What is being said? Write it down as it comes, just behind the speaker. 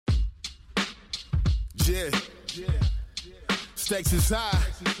Yeah. Stakes is high.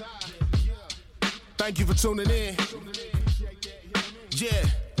 Thank you for tuning in. Yeah,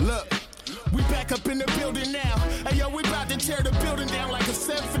 look. We back up in the building now. Hey yo, we about to tear the building down like a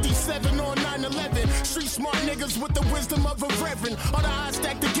 757 on 9/11. Street smart niggas with the wisdom of a reverend. All the odds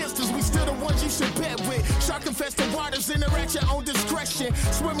stacked against us, we still the ones you should bet with. Shark infested waters, interact your own discretion.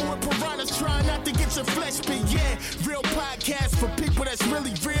 Swimming with piranhas, trying not to get your flesh bit. Yeah, real podcast for people that's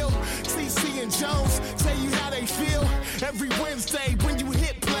really real. CC and Jones tell you how they feel. Every Wednesday when you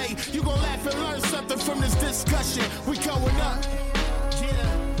hit play, you gon' laugh and learn something from this discussion. We going up.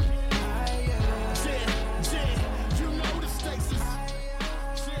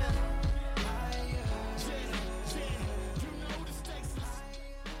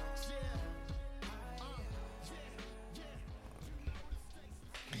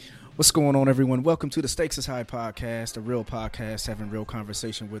 What's going on, everyone? Welcome to the Stakes is High podcast, a real podcast having real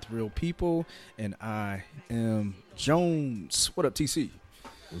conversation with real people. And I am Jones. What up, TC?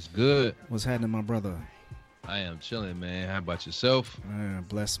 What's good? What's happening, my brother? I am chilling, man. How about yourself? Man,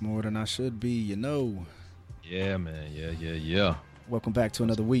 blessed more than I should be, you know. Yeah, man. Yeah. Welcome back to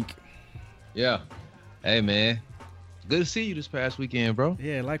another week. Yeah. Hey, man. Good to see you this past weekend, bro.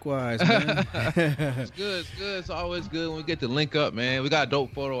 Yeah, likewise, man. It's good. It's always good when we get to link up, man. We got a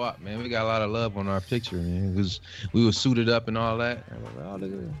dope photo op, man. We got a lot of love on our picture, man. Because we were suited up and all that. And like, oh,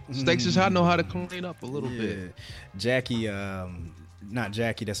 look at that. Stakes is high, know how to clean up a little bit. Jackie, not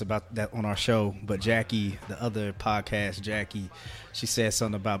Jackie that's about that on our show, but Jackie, the other podcast, Jackie, she said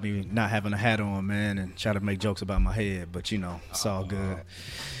something about me not having a hat on, man, and try to make jokes about my head, but you know, it's all good.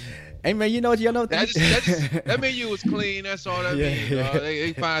 Hey man, you know that mean you was clean. That's all that means.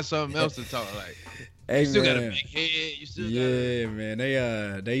 They find something else to talk like. Hey, you still man. got a big head. You still yeah, man.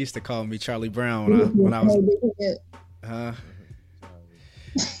 They used to call me Charlie Brown when I was.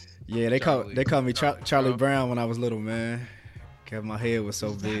 Yeah, they called me Charlie Brown when I was little, man. Cause my head was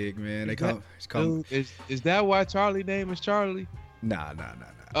so big, man. They call me. Is that why Charlie name is Charlie? Nah.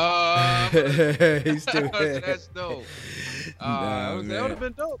 He's still That's dope. That would have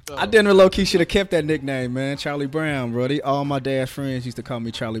been dope, though. I didn't low-key should have kept that nickname, man. Charlie Brown, bro. All my dad's friends used to call me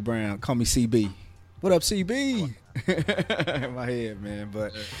Charlie Brown. Call me CB. What up, CB? In my head, man.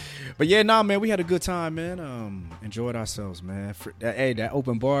 But yeah, nah, man. We had a good time, man. Enjoyed ourselves, man. That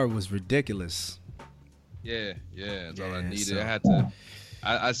open bar was ridiculous. Yeah. That's all I needed. So.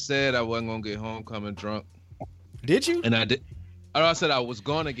 I said I wasn't gonna get homecoming drunk. Did you? And I did. I said I was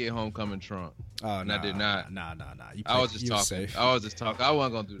gonna get homecoming drunk. I did not. Nah. I was just talking. Safe. I was just talking. I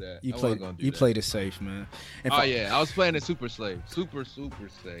wasn't gonna do that. You played it safe, man. I was playing it super safe. Super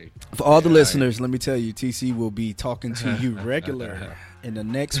safe. For all the listeners, let me tell you, TC will be talking to you regular. In the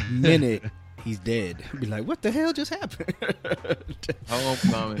next minute, he's dead. He'll be like, what the hell just happened?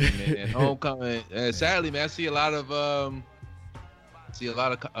 Homecoming, man. Homecoming. Sadly, man, I see a lot of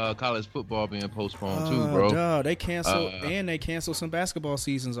college football being postponed too, bro. Duh, they canceled some basketball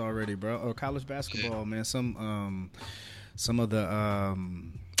seasons already, bro. Or college basketball, man. Some of the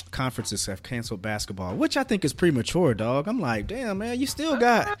conferences have canceled basketball, which I think is premature, dog. I'm like, damn, man, you still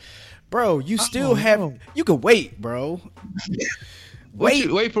got, bro. You still have. You can wait, bro.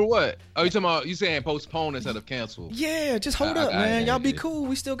 Wait for what? Oh, you saying postpone instead of cancel? Yeah, just hold up, man. Y'all be cool.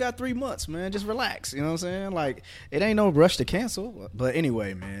 We still got 3 months, man. Just relax. You know what I'm saying? Like, it ain't no rush to cancel. But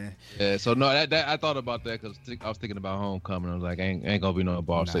anyway, man. Yeah. So no, that I thought about that because I was thinking about homecoming. I was like, ain't gonna be no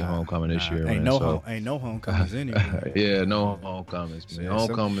Ball State homecoming this year. Ain't no homecomings anyway. Yeah, no homecomings, man.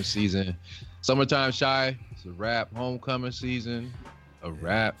 Homecoming season, summertime shy. It's a wrap. Homecoming season, a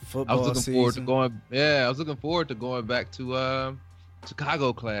wrap. Football I was looking season. forward to going. Yeah, I was looking forward to going back to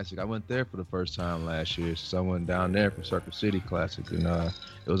Chicago Classic. I went there for the first time last year. So I went down there for Circuit City Classic, and it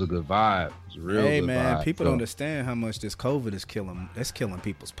was a good vibe. It was a real good man, vibe. People don't understand how much this COVID is killing. That's killing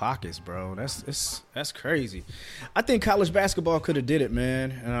people's pockets, bro. That's crazy. I think college basketball could have did it,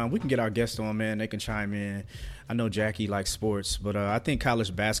 man. We can get our guests on, man. They can chime in. I know Jackie likes sports, but I think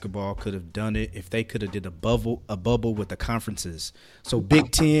college basketball could have done it if they could have did a bubble with the conferences. So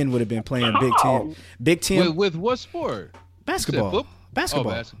Big Ten would have been playing Big Ten. Big Ten with what sport? Basketball.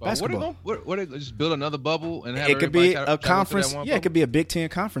 Basketball. What they just build another bubble and have it could be a conference. Yeah, it could be a Big Ten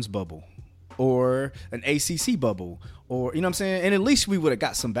conference bubble, or an ACC bubble, or you know what I'm saying. And at least we would have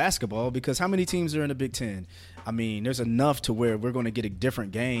got some basketball because how many teams are in the Big Ten? I mean, there's enough to where we're going to get a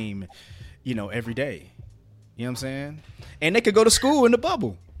different game, every day. You know what I'm saying? And they could go to school in the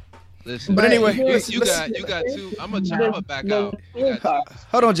bubble. Listen, but anyway, you got two. I'm gonna back out.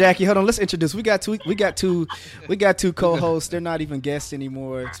 Hold on, Jackie. Hold on. Let's introduce. We got two co-hosts. They're not even guests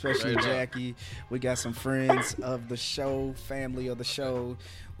anymore, especially Jackie. We got some friends of the show, family of the show.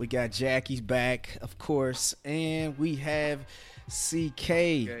 We got Jackie's back, of course, and we have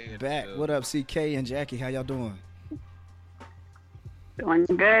CK back. What up, CK and Jackie? How y'all doing? Doing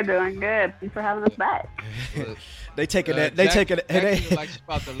good. Thanks for having us back. They taking that. They like she's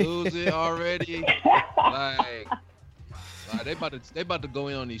about to lose it already. Like they about to go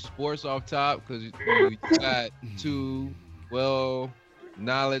in on these sports off top because you got two well-versed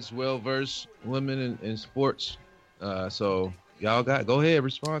women in sports. So y'all go ahead,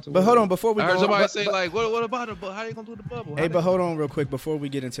 respond to. But hold on, before we I heard go somebody on, say like, what about it? But how you gonna do the bubble? Hey, but hold on real quick before we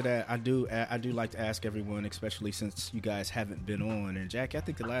get into that. I do like to ask everyone, especially since you guys haven't been on. And Jackie, I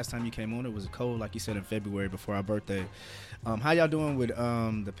think the last time you came on, it was cold, like you said, in February before our birthday. How y'all doing with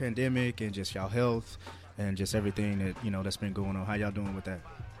the pandemic and just y'all health and just everything that that's been going on? How y'all doing with that?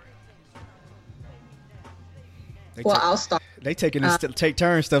 I'll start. They taking this take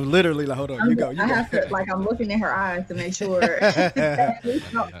turn stuff literally. Like, hold on, you go. I have to, I'm looking in her eyes to make sure we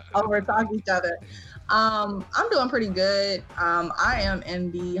don't over talk each other. I'm doing pretty good. I am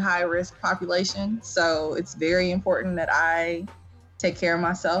in the high risk population, so it's very important that I take care of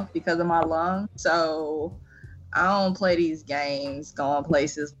myself because of my lungs. So I don't play these games, going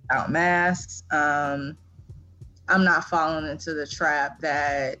places without masks. I'm not falling into the trap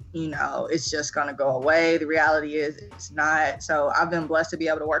that, it's just going to go away. The reality is it's not. So I've been blessed to be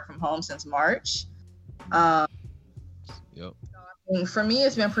able to work from home since March. Yep. So for me,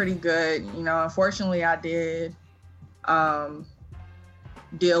 it's been pretty good. Unfortunately, I did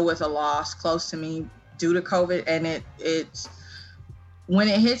deal with a loss close to me due to COVID. And it's when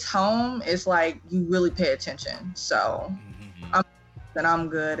it hits home, it's like you really pay attention. So I'm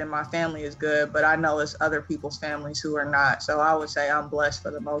good and my family is good, but I know it's other people's families who are not. So I would say I'm blessed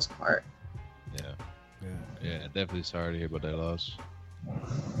for the most part. Yeah. Definitely sorry to hear about that loss.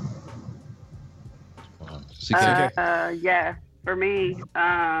 Yeah, for me,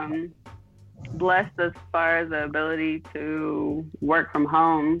 blessed as far as the ability to work from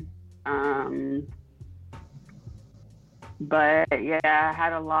home. But yeah, I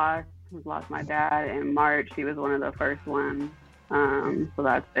had a loss. Lost my dad in March. He was one of the first ones. So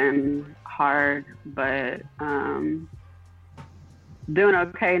that's been hard, but doing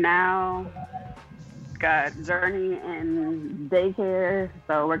okay now. Got Journey in daycare,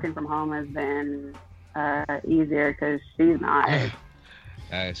 so working from home has been easier because she's not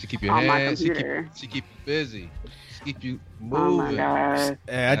she keep your on my hands. computer. She keep you busy. She keep you moving. Oh my gosh.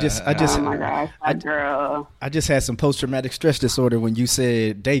 Oh my gosh, that girl. I just had some post-traumatic stress disorder when you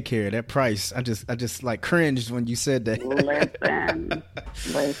said daycare. That price, I just like cringed when you said that. Listen.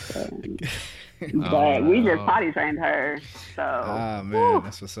 But we just potty trained her. So. Ah man,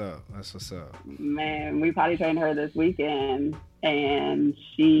 that's what's up. Man, we potty trained her this weekend, and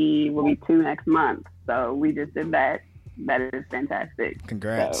she will be 2 next month. So we just did that. That is fantastic.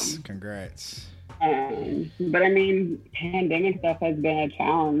 Congrats. But I mean, pandemic stuff has been a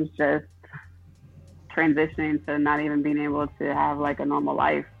challenge, just transitioning to not even being able to have like a normal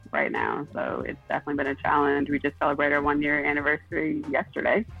life right now. So it's definitely been a challenge. We just celebrated our 1-year anniversary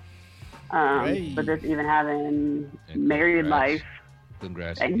yesterday. But just even having married life.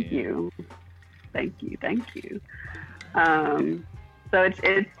 Congrats. Thank you. So it's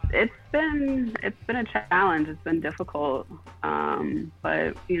been a challenge. It's been difficult,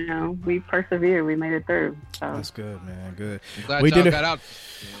 but we persevered. We made it through. So. That's good, man. Good. I'm glad y'all got out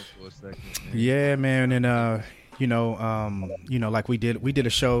for a second. Man. Yeah, man, and like we did a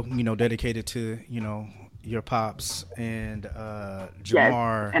show, dedicated to your pops and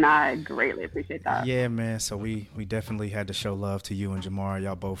Jamar. Yes, and I greatly appreciate that. Yeah, man. So we definitely had to show love to you and Jamar.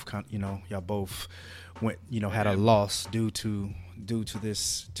 Y'all both went had a loss due to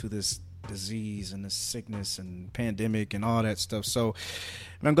this disease and this sickness and pandemic and all that stuff. So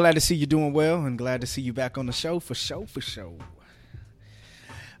I'm glad to see you doing well and glad to see you back on the show for show.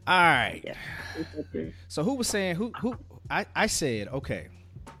 All right. Yeah. So who was saying who I said, okay,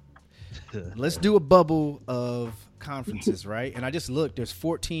 let's do a bubble of conferences, right? And I just looked, there's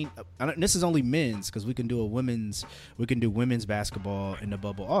 14, and this is only men's because we can do women's basketball in the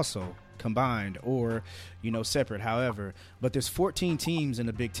bubble also combined or separate, however, but there's 14 teams in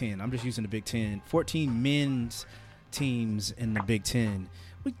the Big Ten. I'm just using the Big Ten. 14 men's teams in the Big Ten.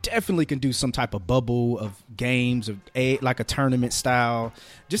 We definitely can do some type of bubble of games of like a tournament style,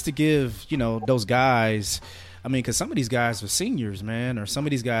 just to give those guys. I mean, because some of these guys are seniors, man, or some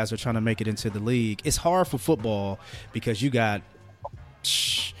of these guys are trying to make it into the league. It's hard for football because you got,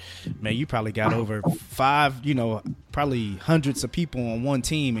 man, you probably got over 5, probably hundreds of people on one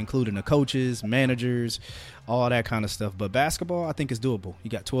team, including the coaches, managers, all that kind of stuff. But basketball, I think is doable. You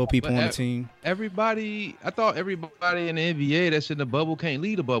got 12 people on the team. I thought everybody in the NBA that's in the bubble can't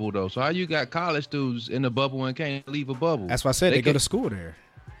leave the bubble though. So how you got college students in the bubble and can't leave a bubble? That's why I said they go to school there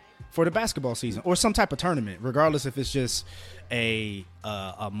for the basketball season or some type of tournament, regardless if it's just a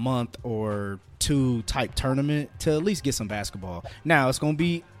month or two type tournament to at least get some basketball. Now it's going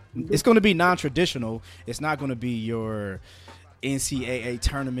to be non-traditional. It's not going to be your NCAA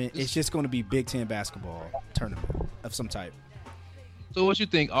tournament. It's just going to be Big Ten basketball tournament of some type. So what you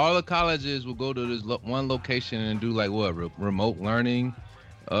think? All the colleges will go to this one location and do like what? Remote learning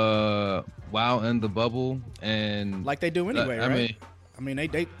while in the bubble, and like they do anyway, right? I mean,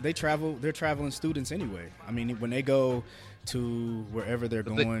 they travel. They're traveling students anyway. I mean, when they go to wherever they're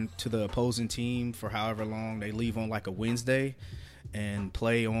going to the opposing team for however long, they leave on like a Wednesday and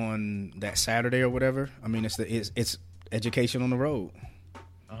play on that Saturday or whatever. I mean, it's education on the road.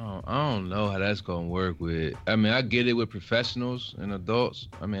 I don't know how that's gonna work with. I mean, I get it with professionals and adults.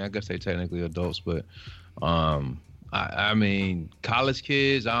 I mean, I guess they technically adults, but I mean, college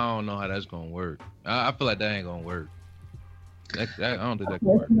kids. I don't know how that's gonna work. I feel like that ain't gonna work. I don't think that can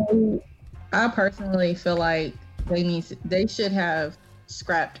work. I personally feel like they should have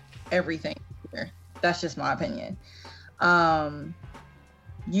scrapped everything here. That's just my opinion.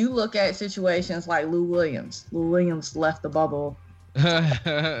 You look at situations like Lou Williams. Lou Williams left the bubble to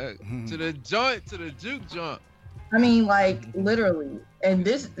the juke joint. I mean, like literally. And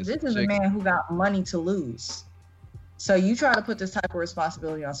this is a man who got money to lose. So you try to put this type of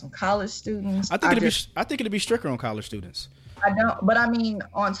responsibility on some college students. I think it'd be stricter on college students. I don't, but I mean,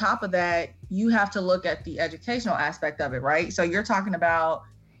 on top of that, you have to look at the educational aspect of it, right? So you're talking about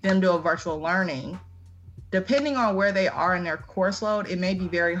them doing virtual learning. Depending on where they are in their course load, it may be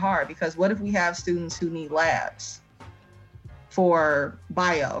very hard because what if we have students who need labs for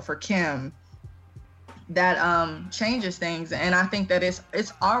bio, for chem? That changes things. And I think that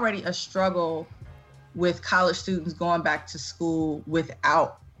it's already a struggle with college students going back to school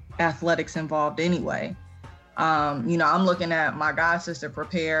without athletics involved anyway. I'm looking at my god sister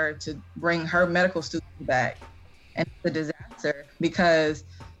prepare to bring her medical students back, and it's a disaster because,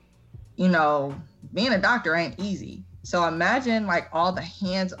 being a doctor ain't easy. So imagine like all the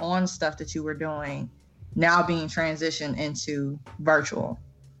hands-on stuff that you were doing now being transitioned into virtual.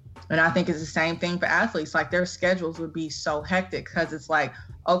 And I think it's the same thing for athletes. Like their schedules would be so hectic because it's like,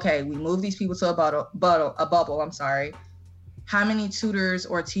 okay, we move these people to a bubble. How many tutors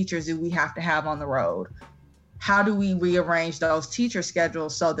or teachers do we have to have on the road? How do we rearrange those teacher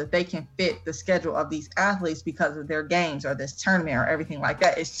schedules so that they can fit the schedule of these athletes because of their games or this tournament or everything like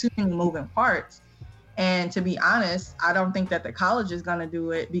that? It's too many moving parts. And to be honest, I don't think that the college is going to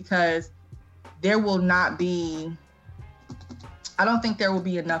do it because I don't think there will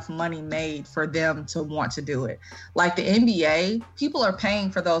be enough money made for them to want to do it. Like the NBA, people are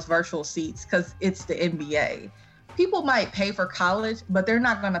paying for those virtual seats because it's the NBA. People might pay for college, but they're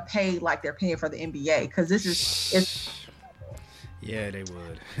not going to pay like they're paying for the NBA because yeah, they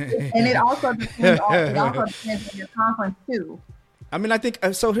would. And it also depends on your conference too. I mean, I think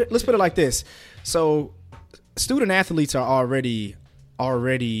so. Let's put it like this: so student athletes are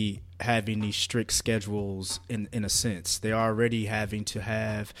already having these strict schedules in a sense. They're already having to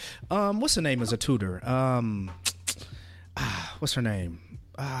have what's her name as a tutor? What's her name?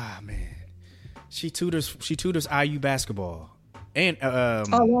 Man. She tutors IU basketball. And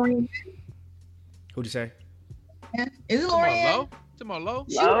Lorian. Who'd you say? Yeah. Is it Lorian? Low?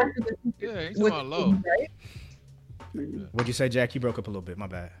 Yeah, he's talking about Low. What'd you say, Jack? You broke up a little bit. My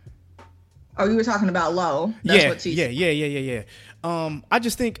bad. Oh, you were talking about Low. That's yeah. I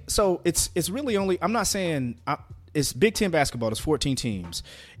just think so. It's really only. I'm not saying it's Big Ten basketball. There's 14 teams.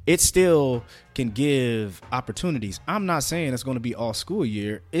 It still can give opportunities. I'm not saying it's going to be all school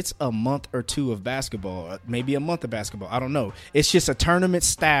year. It's a month or two of basketball, maybe a month of basketball. I don't know. It's just a tournament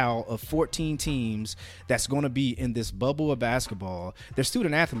style of 14 teams that's going to be in this bubble of basketball. They're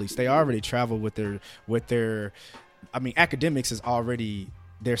student athletes. They already travel with their. I mean, academics is already.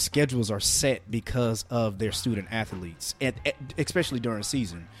 Their schedules are set because of their student athletes, and especially during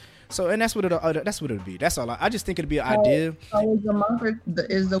season. So, and that's what it'll be. That's all. I just think it'd be an idea. So is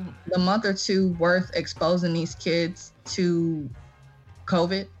the month or two worth exposing these kids to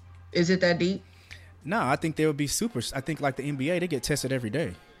COVID? Is it that deep? No, I think they would be super. I think like the NBA, they get tested every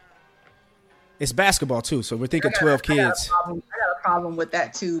day. It's basketball too, so we're thinking 12 kids. I got a problem with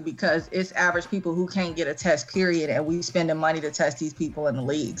that too, because it's average people who can't get a test, period, and we spending money to test these people in the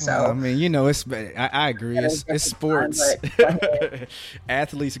league. So well, I mean, you know, I agree. It's sports.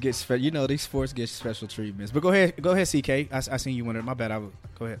 Athletes get these sports get special treatments. But go ahead, CK. I seen you wanted. My bad.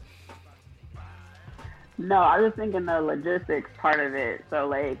 Go ahead. No, I was thinking the logistics part of it. So,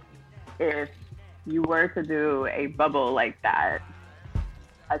 like, if you were to do a bubble like that,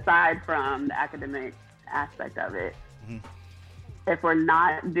 aside from the academic aspect of it, if we're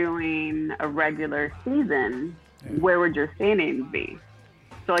not doing a regular season, where would your standings be?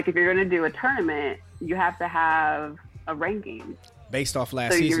 So, like, if you're going to do a tournament, you have to have a ranking. Based off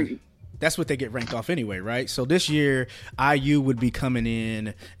last season. That's what they get ranked off anyway, right? So this year, IU would be coming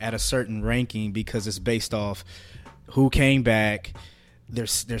in at a certain ranking because it's based off who came back, their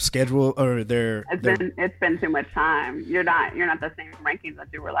schedule, or their. It's been too much time. You're not the same rankings that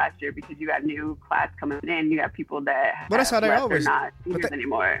you were last year because you got new class coming in. You got people that. But that's how they always. Not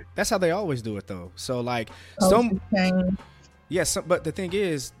anymore. That's how they always do it, though. So like Yes, but the thing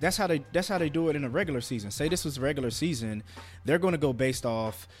is, that's how they do it in a regular season. Say this was a regular season, they're going to go based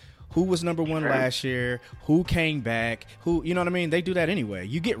off who was number one last year, who came back, you know what I mean? They do that anyway.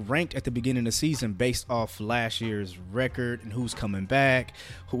 You get ranked at the beginning of the season based off last year's record and who's coming back,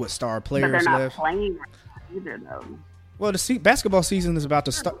 what star players left. But they're not playing either, though. Well, the basketball season is about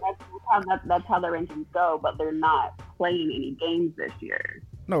to start. That's how the rankings go, but they're not playing any games this year.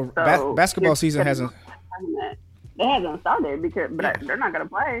 No, so basketball season hasn't. It hasn't started but they're not going to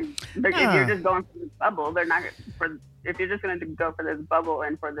play. If you're just going for this bubble, they're not if you're just going to go for this bubble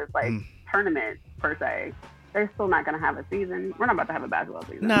and for this tournament per se, they're still not going to have a season. We're not about to have a basketball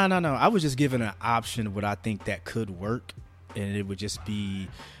season. No. I was just giving an option of what I think that could work, and it would just be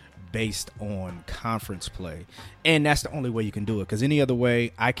based on conference play, and that's the only way you can do it. Because any other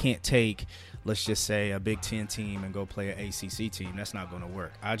way, I can't take, let's just say, a Big Ten team and go play an ACC team. That's not going to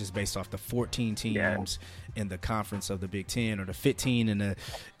work. I just based off the 14 teams in the conference of the Big Ten, or the 15 in the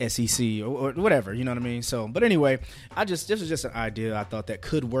SEC, or whatever. You know what I mean? So, but anyway, this was just an idea I thought that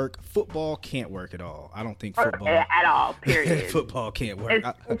could work. Football can't work at all. I don't think football at all. Period. Football can't work.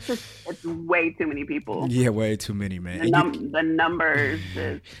 It's way too many people. Yeah, way too many, man. The numbers.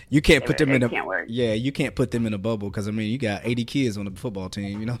 You can't put them in can't work. Yeah, you can't put them in a bubble because I mean you got 80 kids on the football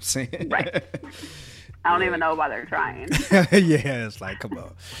team. You know what I'm saying? Right. I don't even know why they're trying. Yeah, it's like, come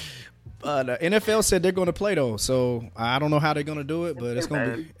on. NFL said they're going to play though, so I don't know how they're going to do it, but it's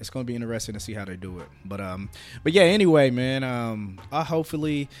going to be interesting to see how they do it. But yeah, anyway, man,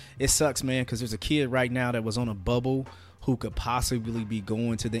 hopefully it sucks, man, because there's a kid right now that was on a bubble who could possibly be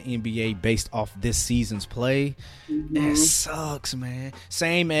going to the NBA based off this season's play. That sucks, man.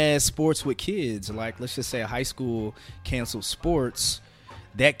 Same as sports with kids. Like, let's just say a high school canceled sports.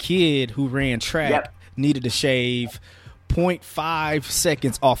 That kid who ran track needed to shave 0.5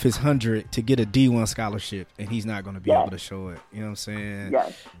 seconds off his 100 to get a D1 scholarship, and he's not going to be able to show it. You know what I'm saying?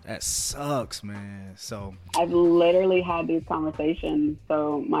 Yes. That sucks, man. So I've literally had these conversations.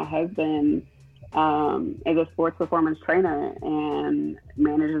 So my husband is a sports performance trainer and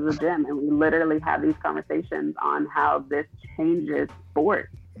manages a gym, and we literally have these conversations on how this changes sports.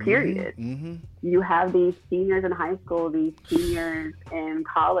 Period. You have these seniors in high school, these seniors in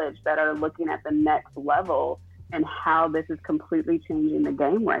college that are looking at the next level and how this is completely changing the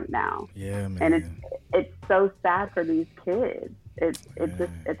game right now. Yeah, man. And it's so sad for these kids. It's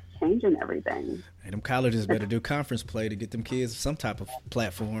changing everything. And them colleges better do conference play to get them kids some type of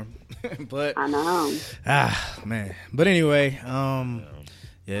platform. But I know. Man. But anyway, yeah,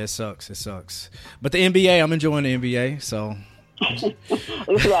 it sucks. But the NBA, I'm enjoying the NBA, so at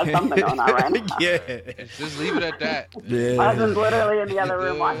least we have something going on right now. Yeah. Just leave it at that. Yeah. My husband's literally in the other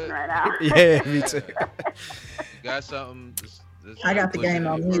room watching right now. Yeah, me too. Got something? I got the game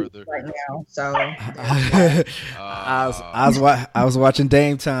on mute right now, so I was watching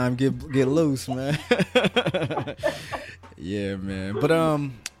Dame Time get loose, man. Yeah, man.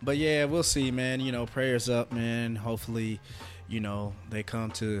 But yeah, we'll see, man. You know, prayers up, man. Hopefully, you know, they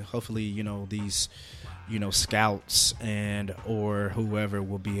come to these, scouts and or whoever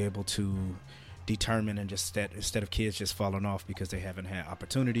will be able to determine, and just that instead of kids just falling off because they haven't had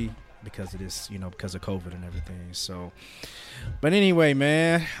opportunity because of this, because of COVID and everything. So, but anyway,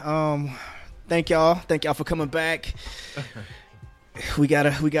 man, thank y'all for coming back. We got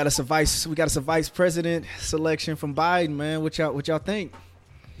a vice president selection from Biden, man. What y'all think?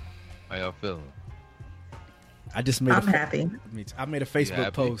 How y'all feeling? I just made I'm happy. I made a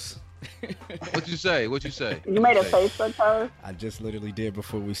Facebook post. What you say? What you say? You made a Facebook post? I just literally did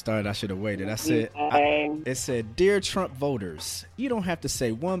before we started. I should have waited. I said, Okay. it said, "Dear Trump voters, you don't have to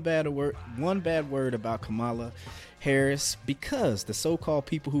say one bad word about Kamala Harris because the so-called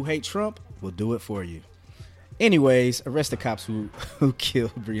people who hate Trump will do it for you. Anyways, arrest the cops who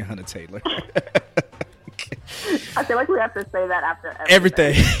killed Breonna Taylor." I feel like we have to say that after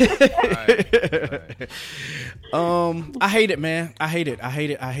Everything. Right. I hate it, man. I hate it. I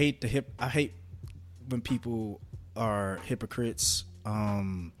hate when people are hypocrites.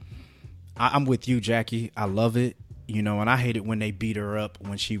 I'm with you, Jackie. I love it, and I hate it when they beat her up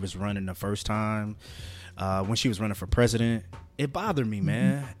when she was running the first time, when she was running for president. It bothered me,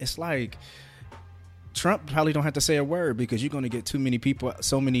 man. It's like Trump probably don't have to say a word because you're going to get so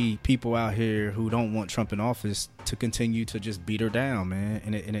many people out here who don't want Trump in office to continue to just beat her down, man.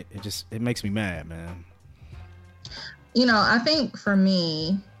 And it makes me mad, man. I think for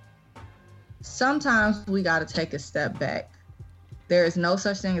me, sometimes we got to take a step back. There is no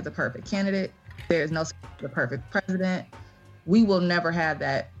such thing as a perfect candidate. There is no such thing as a perfect president. We will never have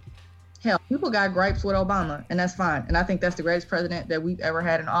that. Hell, people got gripes with Obama, and that's fine. And I think that's the greatest president that we've ever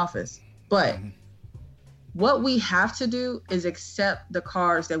had in office. But what we have to do is accept the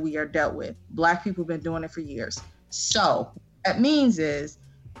cards that we are dealt with. Black people have been doing it for years. So what that means is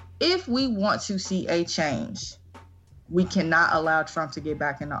if we want to see a change, we cannot allow Trump to get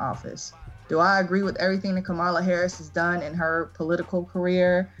back into office. Do I agree with everything that Kamala Harris has done in her political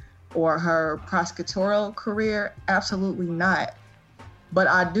career or her prosecutorial career? Absolutely not. But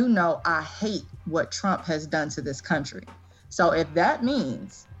I do know I hate what Trump has done to this country. So if that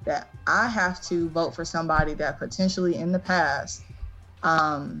means that I have to vote for somebody that potentially in the past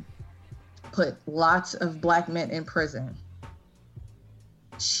put lots of Black men in prison,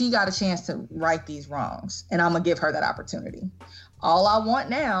 she got a chance to right these wrongs, and I'm gonna give her that opportunity. All I want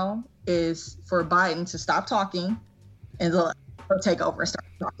now is for Biden to stop talking and let her take over and start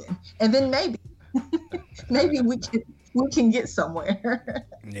talking, and then maybe we can get somewhere.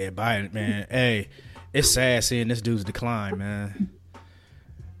 Yeah, Biden, man. Hey, it's sad seeing this dude's decline, man.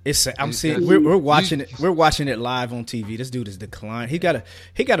 I'm seeing we're watching it. We're watching it live on TV. This dude is declined. He got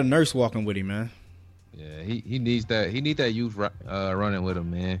a nurse walking with him, man. Yeah, he needs that. He needs that youth running with him,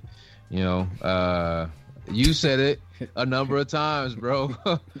 man. You said it a number of times, bro.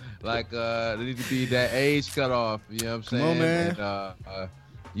 Like there needs to be that age cutoff. You know what I'm saying? Come on, man. And,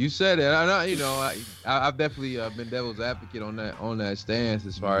 you said it. I know. I've definitely been devil's advocate on that stance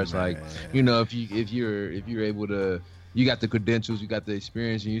as far as like, if you're able to. You got the credentials, you got the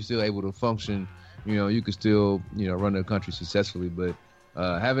experience, and you're still able to function. You could still, run the country successfully. But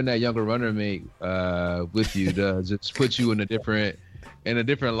having that younger runner mate with you does just put you in a different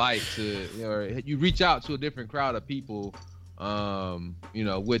light. You reach out to a different crowd of people.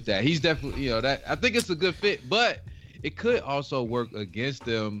 With that, he's definitely, that I think it's a good fit. But it could also work against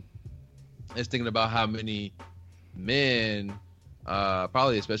them. It's thinking about how many men.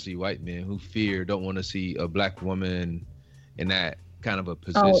 Probably especially white men who don't want to see a Black woman in that kind of a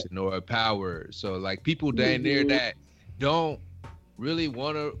position or a power. So like people down there that don't really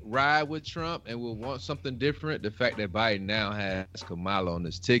want to ride with Trump and will want something different. The fact that Biden now has Kamala on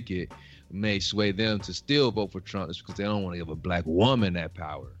this ticket may sway them to still vote for Trump just because they don't want to give a Black woman that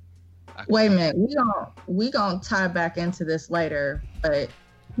power. Wait a minute, we gonna tie back into this later, but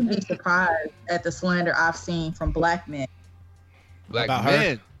you'd be surprised at the slander I've seen from Black men. Black about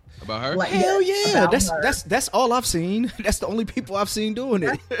men. Her? About her? Like, Hell yeah. That's her. all I've seen. That's the only people I've seen doing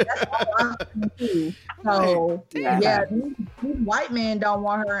it. That's all I've seen too. So yeah, these white men don't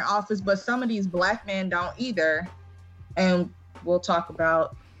want her in office, but some of these Black men don't either. And we'll talk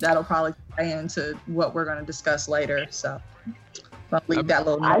about that'll probably play into what we're gonna discuss later. So I'll leave that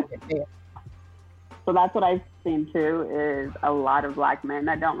little note there. So that's what I've seen too, is a lot of Black men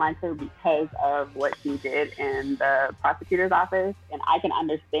that don't like her because of what she did in the prosecutor's office. And I can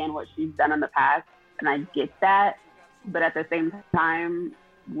understand what she's done in the past, and I get that. But at the same time,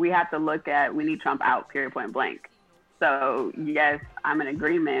 we have to look at, we need Trump out, period, point blank. So yes, I'm in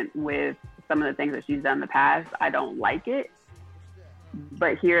agreement with some of the things that she's done in the past. I don't like it.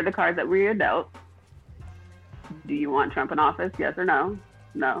 But here are the cards that we are dealt. Do you want Trump in office? Yes or no?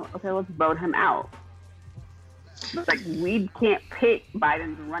 No. Okay, let's vote him out. Like, we can't pick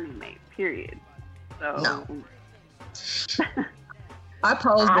Biden's running mate, period. So no. I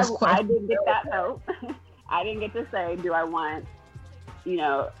posed this question. I didn't get that vote. I didn't get to say, do I want,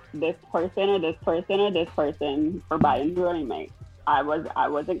 this person or this person or this person for Biden's running mate. I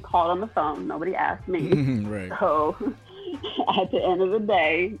wasn't called on the phone. Nobody asked me. Right. So at the end of the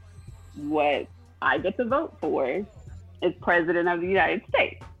day, what I get to vote for is President of the United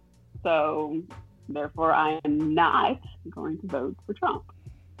States. So therefore, I am not going to vote for Trump.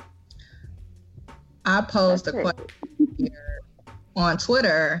 I posed That's a it. question here on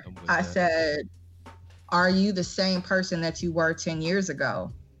Twitter. I'm with I that. said, are you the same person that you were 10 years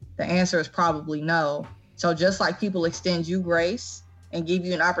ago? The answer is probably no. So just like people extend you grace and give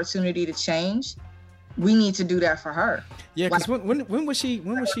you an opportunity to change, we need to do that for her. Yeah, because when was she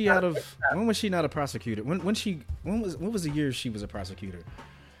not a prosecutor? When was the year she was a prosecutor?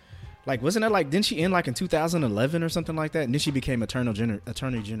 Like, wasn't that like, didn't she end like in 2011 or something like that? And then she became attorney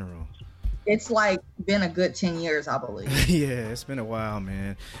general. It's like been a good 10 years, I believe. Yeah, it's been a while,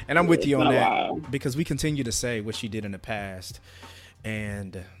 man. And I'm with It's you on been a that while. because we continue to say what she did in the past,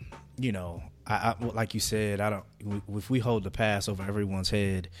 and you know, I like you said, if we hold the past over everyone's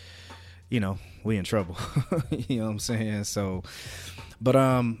head, you know, we in trouble. You know what I'm saying? So, but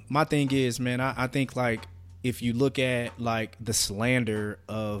my thing is, man, I think like if you look at like the slander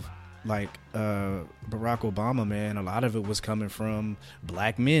of like Barack Obama, man, a lot of it was coming from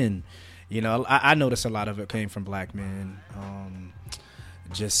black men. You know, I noticed a lot of it came from black men.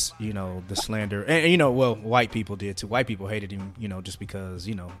 Just, you know, the slander. And, you know, well, white people did too. White people hated him, you know, just because,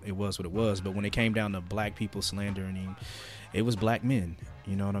 you know, it was what it was. But when it came down to black people slandering him, it was black men.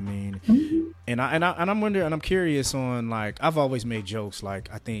 You know what I mean? And I'm wondering, and I'm curious on, like, I've always made jokes. Like,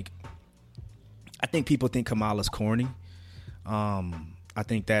 I think people think Kamala's corny. I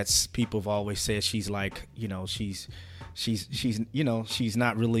think that's, people have always said she's like, you know, she's you know, she's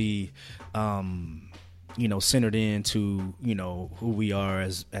not really you know, centered into, you know, who we are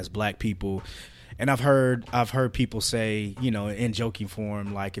as black people. And I've heard people say, you know, in joking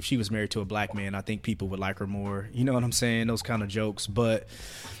form, like if she was married to a black man, I think people would like her more. You know what I'm saying? Those kind of jokes. But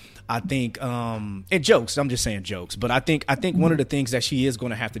I think and jokes, I'm just saying jokes, but I think one of the things that she is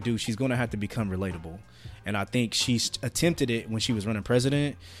going to have to do, she's going to have to become relatable. And I think she's attempted it when she was running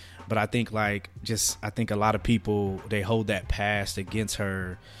president. But I think I think a lot of people, they hold that past against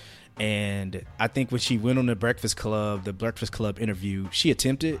her. And I think when she went on the Breakfast Club interview, she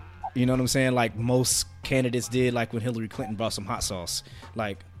attempted, you know what I'm saying? Like most candidates did, like when Hillary Clinton brought some hot sauce,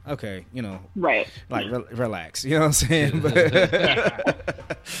 like, okay, you know, Right. like relax, you know what I'm saying? But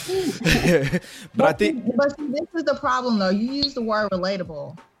I think, But see, this is the problem, though. You use the word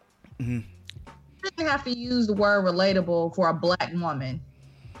relatable. Mm-hmm. You didn't have to use the word relatable for a black woman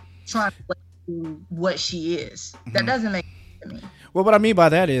trying to relate to what she is. That doesn't make sense to me. well, what I mean by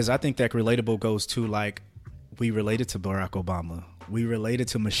that is I think that relatable goes to, like, we related to Barack Obama. We related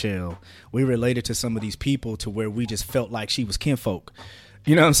to Michelle. We related to some of these people to where we just felt like she was kinfolk.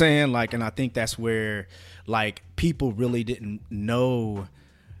 You know what I'm saying? Like, and I think that's where, like, people really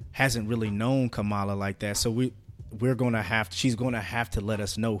hasn't really known Kamala like that. So she's going to have to let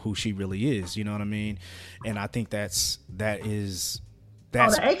us know who she really is. You know what I mean? And I think that's The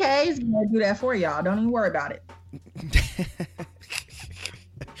AKA's gonna do that for y'all. Don't even worry about it.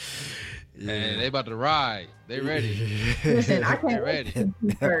 Man, they about to ride. They ready. Listen, I can't ready. wait to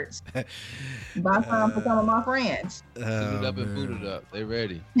t-shirts. Buy some for some of my friends. Suited up and booted up. They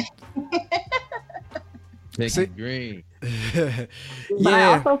ready. Taking green. But I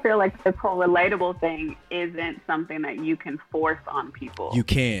Yeah, also feel like this whole relatable thing isn't something that you can force on people. you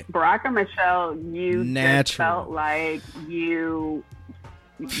can't. Barack and Michelle, you just Natural. felt like you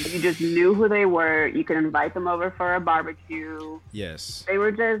just knew who they were. You could invite them over for a barbecue. Yes. They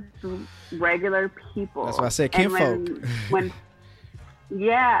were just regular people. That's why I said And kinfolk. when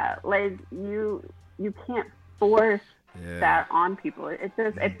yeah, like you can't force Yeah. that on people. It's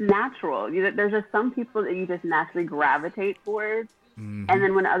just it's natural. There's just some people that you just naturally gravitate towards, Mhm. and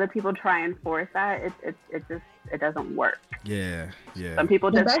then when other people try and force that, it doesn't work. Yeah. Some people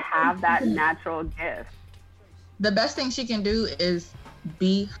The just best have thing- that natural gift. The best thing she can do is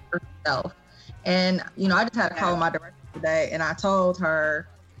be herself. And, you know, I just had a call with my director today, and I told her,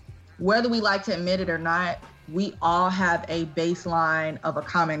 whether we like to admit it or not, we all have a baseline of a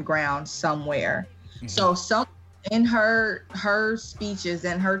common ground somewhere. So in her speeches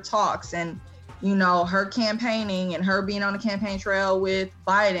and her talks and, you know, her campaigning and her being on the campaign trail with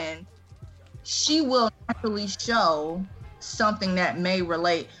Biden, she will naturally show something that may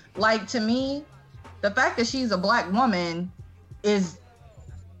relate. Like, to me, the fact that she's a black woman is,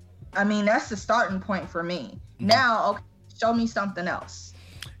 I mean, that's the starting point for me. Now, okay, show me something else.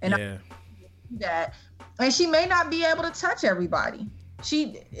 And Yeah. that, and she may not be able to touch everybody.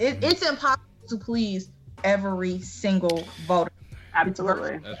 It's impossible to please every single voter.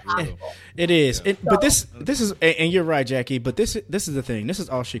 Absolutely. That's real. It is. Yeah. But this is, and you're right, Jackie. But this is the thing. This is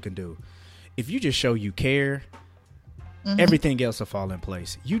all she can do. If you just show you care, everything else will fall in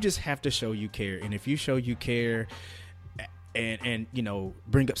place. You just have to show you care, and if you show you care, and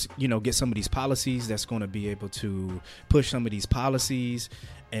bring up, get some of these policies that's going to be able to push some of these policies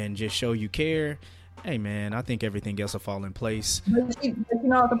and just show you care, hey man, I think everything else will fall in place. But you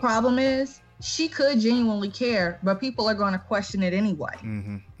know what the problem is? She could genuinely care, but people are going to question it anyway.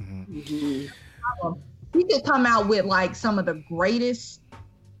 She could come out with like some of the greatest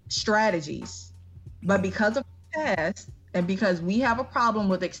strategies, but because of the past and because we have a problem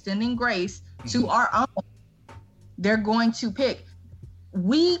with extending grace to our own, they're going to pick.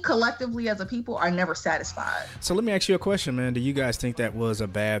 We collectively as a people are never satisfied. So let me ask you a question, man. Do you guys think that was a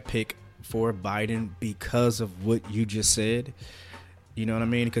bad pick for Biden because of what you just said? You know what I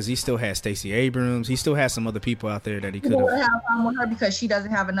mean? Because he still has Stacey Abrams. He still has some other people out there that he could have. Have a problem with her because she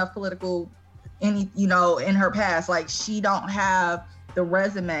doesn't have enough political, in her past. Like, she don't have the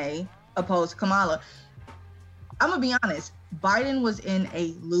resume opposed to Kamala. I'm gonna be honest. Biden was in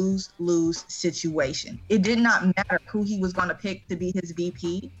a lose-lose situation. It did not matter who he was going to pick to be his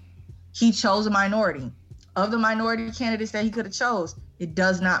VP. He chose a minority. Of the minority candidates that he could have chose, it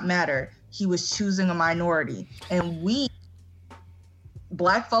does not matter. He was choosing a minority. And we,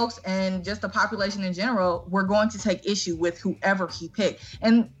 Black folks and just the population in general, were going to take issue with whoever he picked.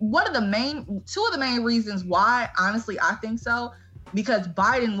 And two of the main reasons why, honestly, I think so, because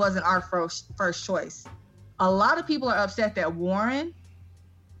Biden wasn't our first choice. A lot of people are upset that Warren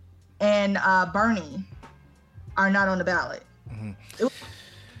and Bernie are not on the ballot. It would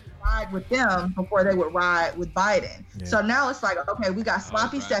ride with them before they would ride with Biden. Yeah. So now it's like, okay, we got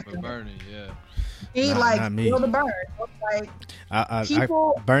sloppy second. Bernie, yeah. He feel the burn.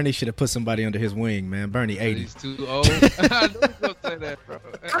 Like, Bernie should have put somebody under his wing, man. Bernie 80. He's too old. I knew he was gonna say that, bro.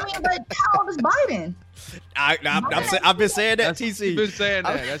 I mean, but how old is Biden? I've been saying that, TC. You've been saying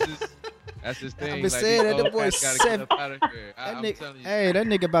that. That's his thing. I've been saying that. The boy's 7. That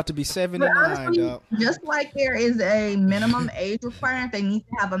nigga about to be 79, honestly, dog. Just like there is a minimum age requirement, they need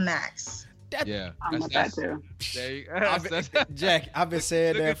to have a max. I'm with that too. Jack, I've been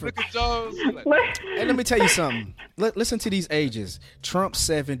saying that for. Look at Jones. Hey, let me tell you something. Listen to these ages. Trump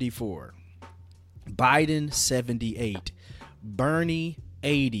 74, Biden 78, Bernie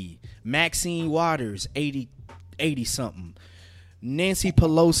 80, Maxine Waters 80 something, Nancy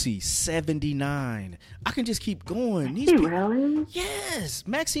Pelosi 79. I can just keep going. These people, really? Yes,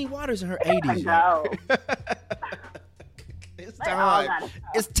 Maxine Waters in her 80s. It's time.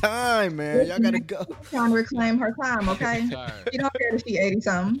 It's time, man. Y'all gotta go. Trying to reclaim her time, okay? You don't care if she 80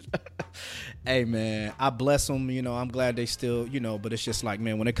 something. Hey, man, I bless them. I'm glad they still, but it's just like,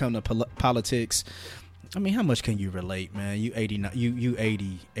 man, when it comes to politics, I mean, how much can you relate, man? You 89, you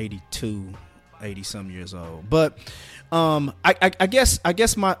 80, 82, 80 some years old. But I guess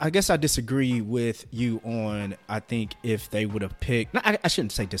I disagree with you on, I think if they would have picked, I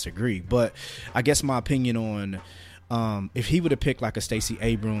shouldn't say disagree, but I guess my opinion on if he would have picked like a Stacey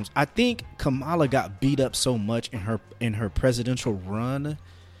Abrams, I think Kamala got beat up so much in her presidential run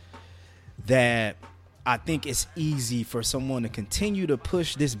that I think it's easy for someone to continue to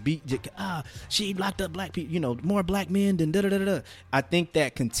push this beat. She locked up black people, more black men than da-da-da-da. I think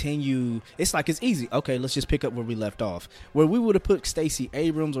that it's like it's easy. Okay, let's just pick up where we left off. Where we would have put Stacey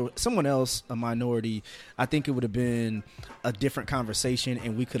Abrams or someone else, a minority, I think it would have been a different conversation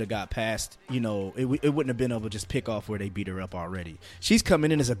and we could have got past, it wouldn't have been able to just pick off where they beat her up already. She's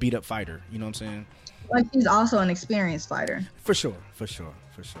coming in as a beat up fighter, you know what I'm saying? Like, she's also an experienced fighter. For sure.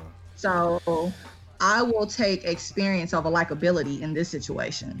 So I will take experience over likability in this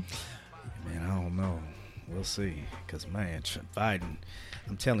situation. Man, I don't know. We'll see. Because, man, Biden,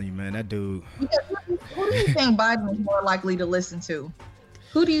 I'm telling you, man, that dude. Who do you think Biden is more likely to listen to?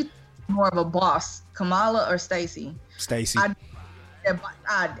 Who do you think is more of a boss, Kamala or Stacey? Stacey. I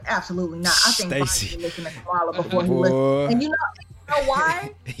absolutely not. I think Stacey. Biden would listen to Kamala before he listens. And you know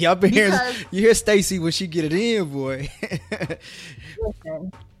why? Y'all been hearing, you hear Stacey when she get it in, boy.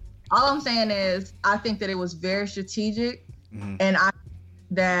 Listen. All I'm saying is, I think that it was very strategic, and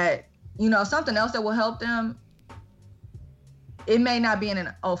something else that will help them. It may not be in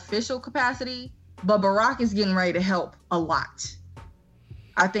an official capacity, but Barack is getting ready to help a lot.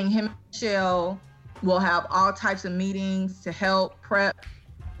 I think him and Michelle will have all types of meetings to help prep.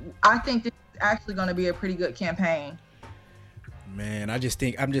 I think this is actually going to be a pretty good campaign. Man, I just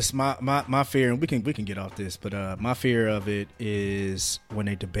think my fear, and we can get off this, but my fear of it is when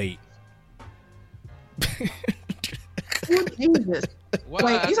they debate. Jesus.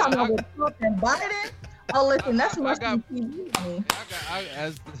 Wait, you talking about Trump and Biden? Oh, listen, that's must see TV.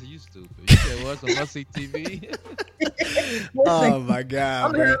 As you stupid. You said what's a must see TV? Oh my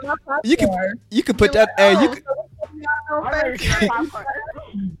God, bro. You can put that. Hey,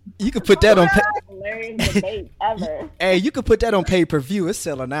 you could put that on. debate ever. Hey, you could put that on pay-per-view. It's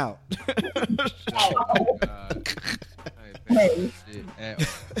selling out. Hey.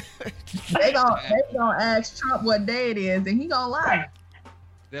 They gonna ask Trump what day it is, and he gonna lie.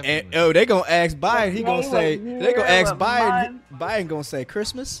 And they gonna ask Biden. He gonna say they gonna ask Biden. month. Biden gonna say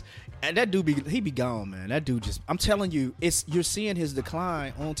Christmas, and that dude he be gone, man. That dude just. I'm telling you, you're seeing his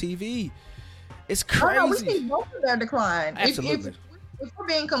decline on TV. It's crazy. Oh, no, we see both of their decline. Absolutely. If we're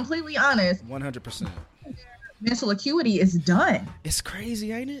being completely honest, 100%. mental acuity is done. It's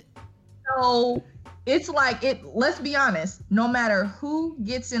crazy, ain't it? So it's like let's be honest, no matter who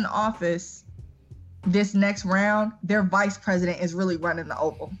gets in office this next round, their vice president is really running the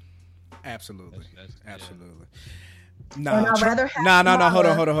Oval. Absolutely. Absolutely. And I'd rather have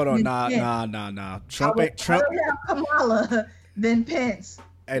Hold Kamala on. than Nah. I Trump would ain't Trump. rather have Kamala than Pence.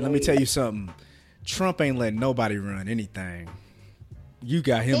 Hey, let me tell you something. Trump ain't letting nobody run anything. You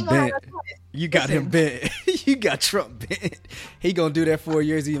got him Ain't gonna bent. have a choice. You got him bent. You got Trump bent. He gonna do that 4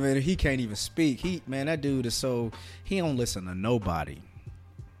 years even if he can't even speak. That dude is he don't listen to nobody.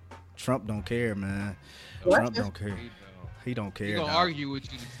 Trump don't care, man. Trump don't care. He don't care. He gonna dog. argue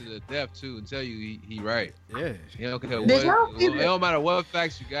with you to the death too and tell you he right. Yeah. He don't care Did y'all what. see It don't matter what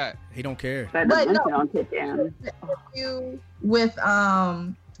facts you got. He don't care. That But dementia no. don't kick in. You with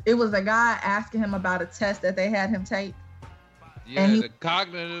it was a guy asking him about a test that they had him take. Yeah, And he- the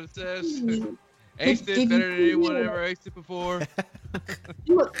cognitive test. He Aced If it you better than anyone feel- ever aced it before.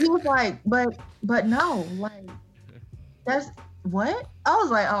 was like, but no, like that's what? I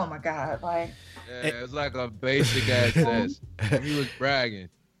was like, oh my God, like Yeah, it was like a basic ass test. He was bragging.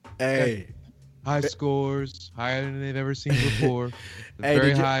 Hey. High scores, higher than they've ever seen before. The Hey, very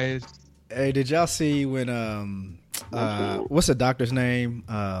did you- highest. Hey, did y'all see when what's the doctor's name?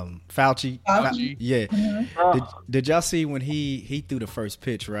 Fauci. Fauci? Yeah. Oh, Did y'all see when he threw the first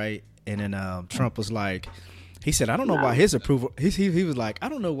pitch, right? And then Trump was like, he said, I don't know why his approval. He was like, I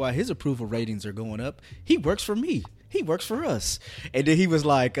don't know why his approval ratings are going up. He works for me. He works for us. And then he was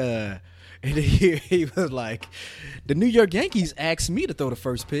like, and then he was like, the New York Yankees asked me to throw the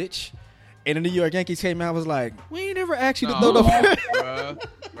first pitch. And the New York Yankees came out and was like, we ain't never asked you to throw the first. Bruh.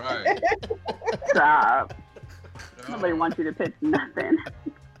 Right. stop. Nobody wants you to pitch nothing.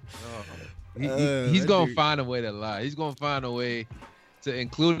 He's that gonna dude- find a way to lie. He's gonna find a way to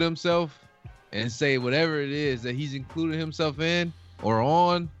include himself and say whatever it is that he's included himself in or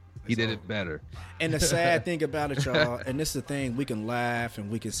on, he did it better. And the sad thing about it, y'all, and this is the thing, we can laugh and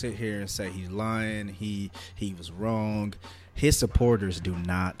we can sit here and say he's lying, he was wrong. His supporters do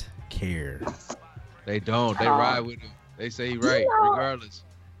not care. They don't. They ride with him. They say he right, regardless.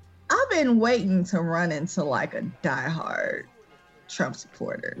 I've been waiting to run into like a diehard Trump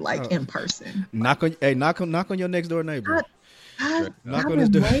supporter, like in person. Knock on your next door neighbor. Knock I've on his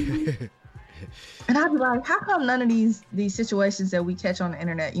been door. waiting. And I'd be like, how come none of these situations that we catch on the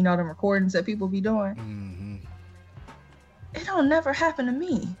internet, you know, the recordings that people be doing, it don't never happen to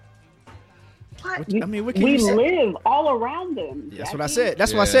me. What? I mean, what can We you say? live all around them. That's what I Jackie. said.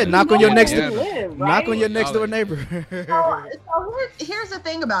 That's what I Yeah. said. Knock You on your know next where door. we live, knock right? on your next door Knowledge. neighbor. So here's the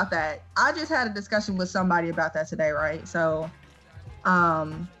thing about that. I just had a discussion with somebody about that today, right? So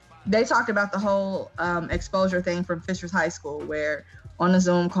they talked about the whole exposure thing from Fishers High School, where on a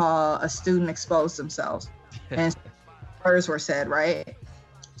Zoom call, a student exposed themselves and words were said, right?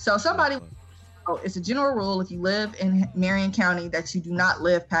 So somebody, it's a general rule if you live in Marion County that you do not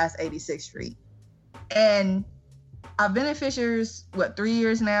live past 86th Street. And I've been in Fishers, 3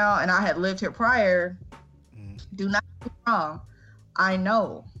 years now, and I had lived here prior. Do not get me wrong. I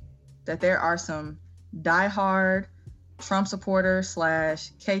know that there are some diehard Trump supporters /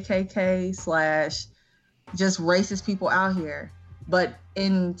 KKK / just racist people out here. But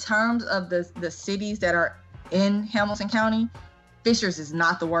in terms of the cities that are in Hamilton County, Fishers is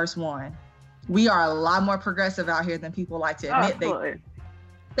not the worst one. We are a lot more progressive out here than people like to admit. Absolutely.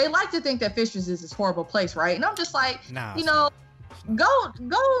 They like to think that Fishers is this horrible place, right? And I'm just like, Nah, you know, go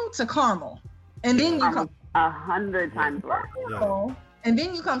to Carmel, and then you come 100 times worse. and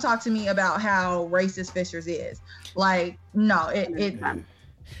then you come talk to me about how racist Fishers is. Like, no, it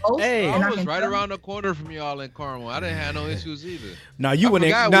Hey. and I I was can right tell around the corner from y'all in Carmel. I didn't have no issues either. No, you I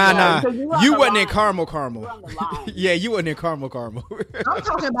wasn't in, forgot nah. Because you were on You the wasn't in line. Carmel. You're on the line. Yeah, you wasn't in Carmel. I'm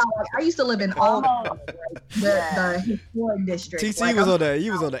talking about, like, I used to live in Old, Carmel. the historic district. TC Like, was I'm on the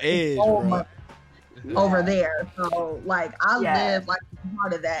you was on the edge, old bro. over there. So, like, I Yeah. live like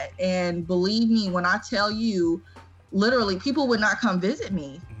part of that. And believe me, when I tell you, literally, people would not come visit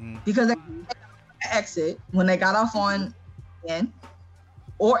me because they exit when they got off on in,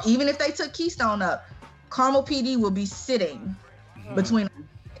 or even if they took Keystone up, Carmel PD will be sitting between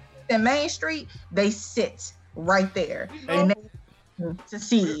in Main Street, they sit right there and they to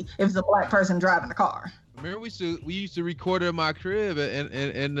see if it's a black person driving the car. Remember we used to record in my crib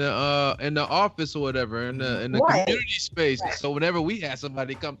in the office or whatever in the Right. community space. So whenever we had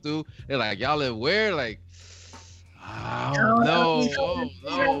somebody come through, they're like, "Y'all live where?" Like, I don't know.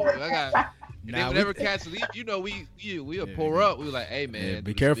 And then whenever cats leave, you know, we'll pour up. We were like, "Hey man,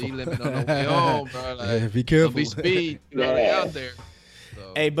 be careful. Speed limit on the way home, bro. Like, be careful. Don't be speed. You know, they out there."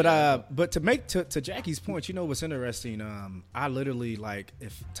 So, Hey, but to make to Jackie's point, you know what's interesting? I literally, like,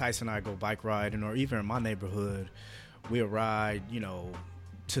 if Tyson and I go bike riding, or even in my neighborhood, we'll ride, you know,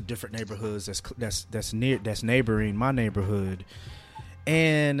 to different neighborhoods that's neighboring my neighborhood,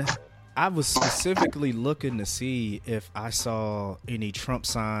 and I was specifically looking to see if I saw any Trump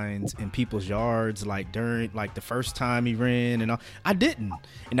signs in people's yards, like during like the first time he ran, and all. I didn't.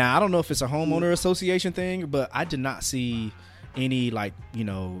 Now I don't know if it's a homeowner association thing, but I did not see any, like, you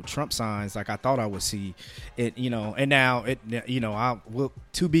know, Trump signs like I thought I would see it, you know. And now it, you know, I will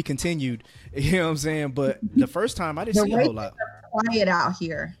to be continued. You know what I'm saying? But the first time I didn't see a whole lot. Quiet out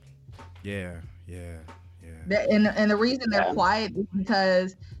here. Yeah. And the reason they're quiet is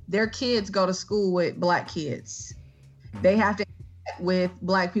because their kids go to school with black kids. They have to interact with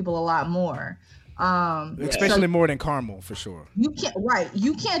black people a lot more. Especially more than Carmel, for sure. You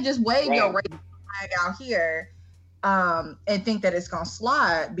can't just wave your race flag out here and think that it's gonna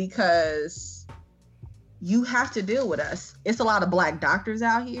slide, because you have to deal with us. It's a lot of black doctors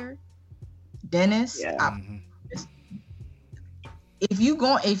out here, dentists. If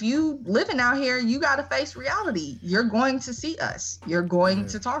you living out here, you got to face reality. You're going to see us. You're going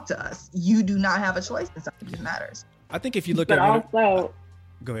to talk to us. You do not have a choice in some of these matters. I think if you look But at also,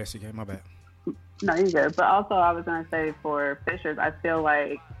 go ahead, CK. My bad. no, you're good. But also, I was gonna say for Fishers, I feel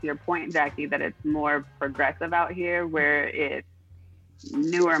like your point, Jackie, that it's more progressive out here, where it's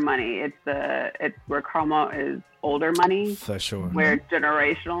newer money. It's where Carmel is older money, For sure. where it's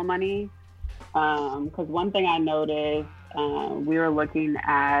generational money. Because one thing I noticed, we were looking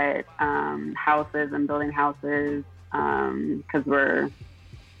at houses and building houses, because we're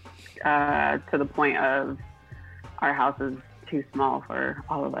to the point of our house is too small for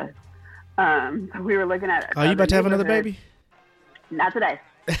all of us. So we were looking at. Are you about to have another baby? Not today.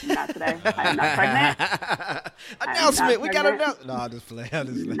 Not today. I'm not pregnant. Announcement. We got an announcement. No, I'm just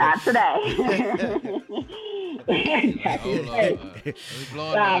playing. Not today. hold on. We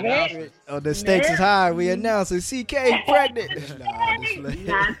blowing the announcements. Oh, the stakes is high. We announcing CK pregnant. Nah, just playing.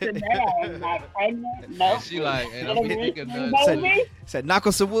 Not today. I'm not pregnant. Nope. And she like, and I'm speaking that. Said knock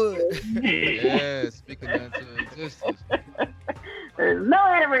on some wood. Yeah, speaking that to existence. There's no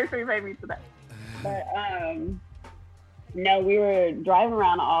anniversary baby today. But no, we were driving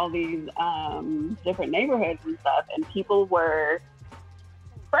around all these different neighborhoods and stuff, and people were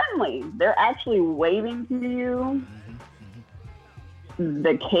friendly. They're actually waving to you.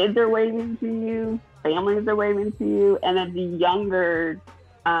 The kids are waving to you. Families are waving to you, and then the younger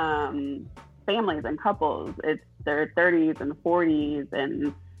families and couples, it's their 30s and 40s,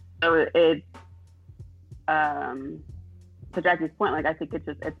 and so it's to Jackie's point, like, I think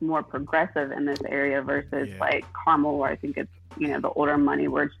it's more progressive in this area versus like Carmel, where I think it's, you know, the older money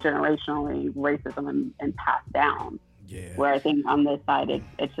where it's generationally racism and passed down. Yeah. Where I think on this side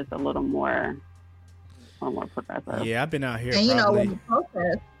it's just a little more progressive. Yeah, I've been out here. And probably. you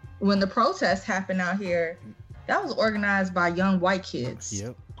know, when the protests happened out here, that was organized by young white kids.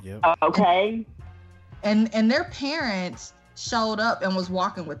 Yep. Okay. And their parents showed up and was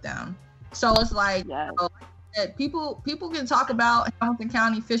walking with them. So it's like, people can talk about Hamilton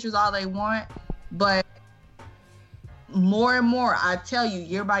County Fishers all they want, but more and more, I tell you,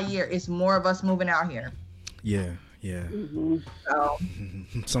 year by year, it's more of us moving out here. Yeah. Mm-hmm. So,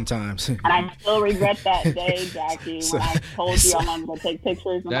 sometimes. And I still regret that day, Jackie, when I told you I wanted to take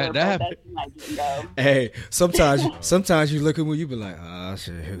pictures and I didn't go. Hey, sometimes you look at me, you be like, oh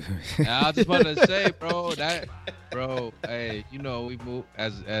shit. I was just about to say, bro, hey, you know, we moved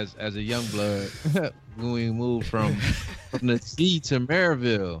as a young blood when we moved from the sea to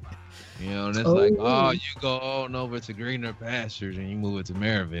Maryville. You know, and it's like, oh, you go on over to greener pastures and you move it to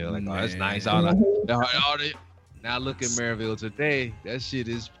Maryville. Like, oh, that's nice. Now look at Maryville today. That shit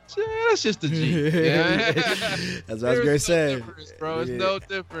is, that's just a G. Yeah. That's what I was gonna say, bro. It's no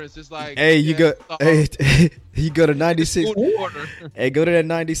difference. It's like, hey, you go to 96. Hey, go to that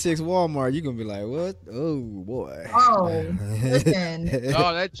 96 Walmart. You gonna be like, what? Oh boy. Oh, listen.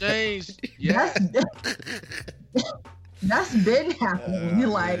 Oh, that changed. Yeah. That's been happening.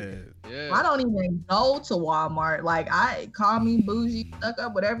 Like, Yeah. I don't even go to Walmart. Like, I call me bougie, stuck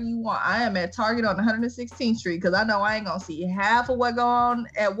up, whatever you want. I am at Target on 116th Street because I know I ain't gonna see half of what go on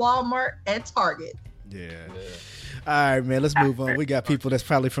at Walmart at Target. Yeah. All right, man. Let's move on. We got people that's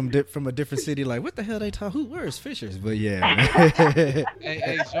probably from a different city. Like, what the hell they talk? Where's Fishers? But yeah.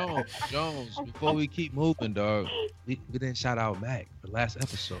 Hey, Jones. Before we keep moving, dog, we didn't shout out Mac for last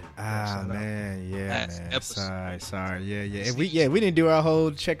episode. Man, yeah, Last man. episode. Sorry, yeah. And we didn't do our whole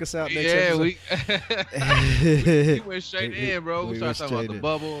check us out. Next episode. we went straight in, bro. We started talking about the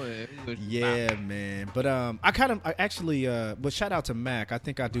bubble, and man. But but shout out to Mac. I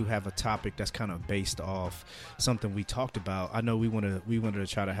think I do have a topic that's kind of based off something we talked about. I know we wanted to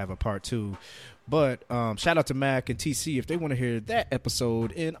try to have a part 2, but shout out to Mac and TC if they want to hear that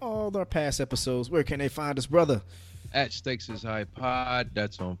episode and all our past episodes. Where can they find us, brother? At Stakes is High Pod.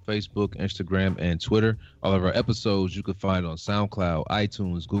 That's on Facebook, Instagram, and Twitter. All of our episodes you can find on SoundCloud,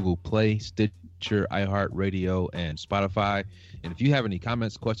 iTunes, Google Play, Stitcher, iHeartRadio, and Spotify. And if you have any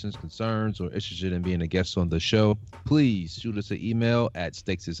comments, questions, concerns, or interested in being a guest on the show, please shoot us an email at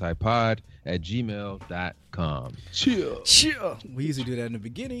stakesishighpod@gmail.com. Chill. We usually do that in the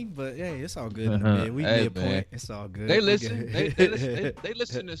beginning, but hey, it's all good. Man. We made a point. It's all good. They listen. They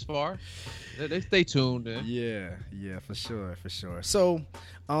listen this far. They stay tuned. Man. Yeah, for sure. So,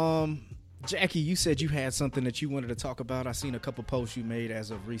 Jackie, you said you had something that you wanted to talk about. I seen a couple posts you made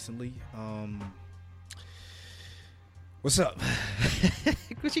as of recently. What's up?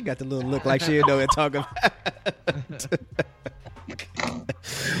 What you got the little look like she didn't know what to talk about?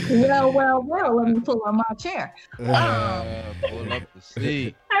 Well, let me pull on my chair. Pull up the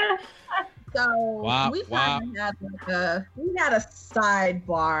seat. So we had a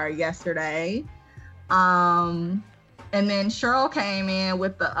sidebar yesterday, and then Cheryl came in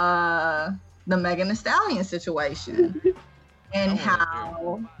with the Megan Thee Stallion situation and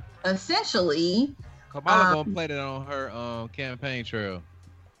how essentially Kamala gonna play that on her campaign trail.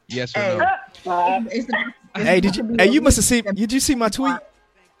 Yes or no? You must have seen. Did you see my tweet?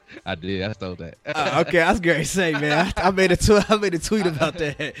 I did. I stole that. Okay, I was going to say, man. I made a tweet about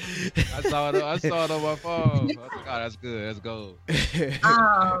that. I saw it on my phone. I was like, oh, that's good. That's gold.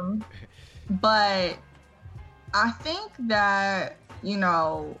 But I think that,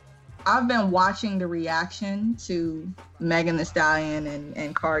 I've been watching the reaction to Megan Thee Stallion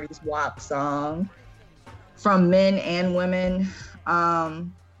and Cardi's WAP song from men and women. I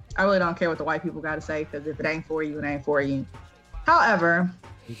really don't care what the white people got to say, because if it ain't for you, it ain't for you. However,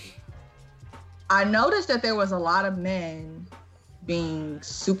 I noticed that there was a lot of men being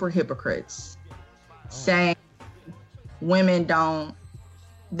super hypocrites, saying women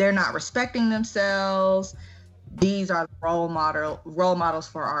they're not respecting themselves. These are role models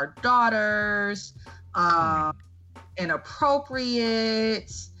for our daughters,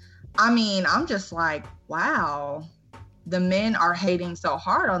 inappropriate. I mean, I'm just like, wow, the men are hating so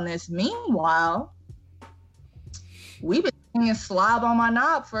hard on this. Meanwhile, we've been singing Slob on My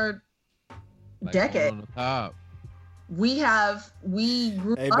Knob for decades. We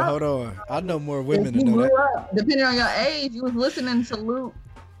grew up. Hey, but hold on. I know more women than that. Depending on your age, you was listening to Luke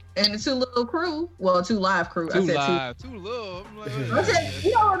and the Two Little Crew. Well, Two Live Crew. Two Little. I said,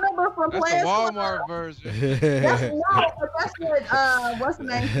 you don't remember from That's Players the Walmart version. That's what what's the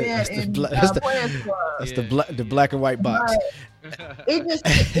name said in Players Club. It's the black and white box. But it just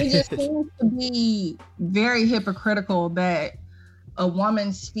seems to be very hypocritical that a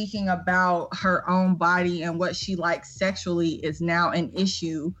woman speaking about her own body and what she likes sexually is now an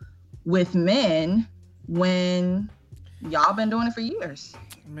issue with men when y'all been doing it for years.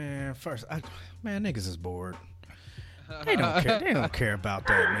 Man, niggas is bored. They don't care. They don't care about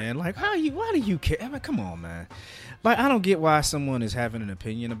that, man. Like, why do you care? I mean, come on, man. Like, I don't get why someone is having an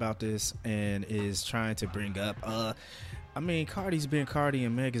opinion about this and is trying to bring up, Cardi's been Cardi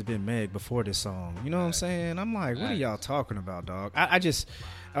and Meg has been Meg before this song. You know what I'm saying? I'm like, what are y'all talking about, dog? I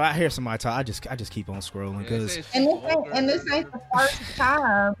hear somebody talk. I just keep on scrolling because. And this ain't the first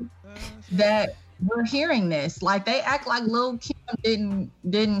time that we're hearing this. Like, they act like Lil' Kim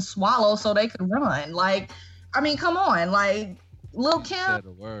didn't swallow so they could run. Like, I mean, come on. Like, Lil' Kim. Said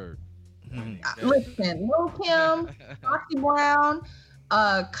a word. Listen, Lil' Kim, Foxy Brown,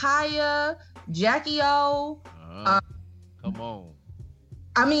 Kaya, Jackie O. Come on.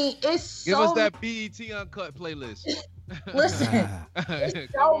 I mean, Give us that BET Uncut playlist. Listen,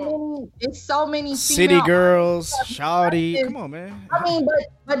 it's so many City Girls, Shawty. Come on, man. I mean,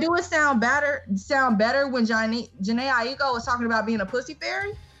 but do it sound better when Janae Aiko was talking about being a pussy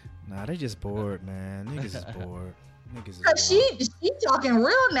fairy? Nah, they just bored, man. Niggas is bored. She talking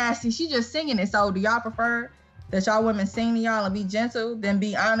real nasty. She just singing it. So do y'all prefer that y'all women sing to y'all and be gentle than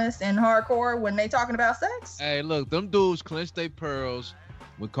be honest and hardcore when they talking about sex? Hey, look, them dudes clenched their pearls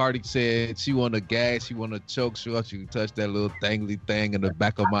when Cardi said she want to gag, she want to choke, she wants you to touch that little dangly thing in the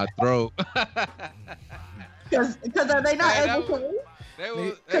back of my throat. Because are they not educated?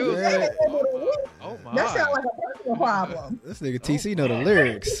 Oh my. That sounds like a personal problem. This nigga TC know the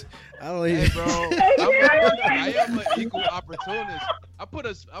lyrics. I don't Hey, even. bro, I am an equal opportunist. I put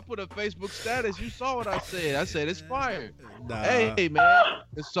a Facebook status. You saw what I said. I said it's fire. Nah. Hey, man,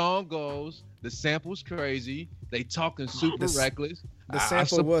 the song goes. The sample's crazy. They talking super reckless. The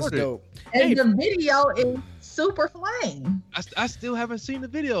sample was support it. dope. And the video is super flame. I still haven't seen the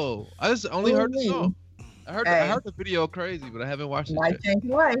video. I just only heard the song. I heard the video crazy, but I haven't watched it Might yet. change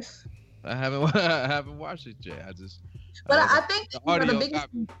your life. I haven't watched it yet. But I think the you know, audio the biggest.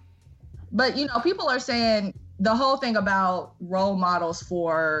 got me. But you know, people are saying the whole thing about role models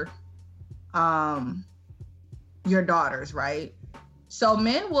for your daughters, right? So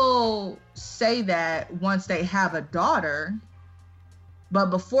men will say that once they have a daughter, but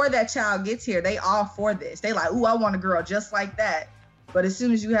before that child gets here, they all for this. They like, ooh, I want a girl just like that. But as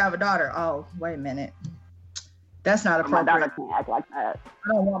soon as you have a daughter, oh, wait a minute. That's not My daughter appropriate. can't act like that.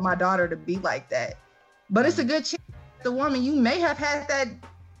 I don't want my daughter to be like that. But it's a good chance the woman you may have had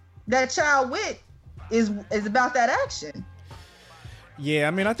that child with is about that action. Yeah,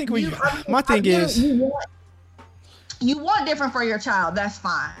 I mean, I think my thing is. You want different for your child, that's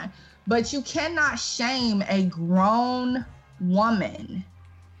fine. But you cannot shame a grown woman.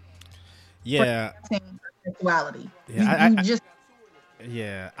 Yeah. For sexuality.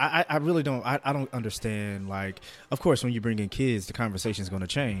 Yeah, I really don't. I don't understand. Like, of course, when you bring in kids, the conversation is going to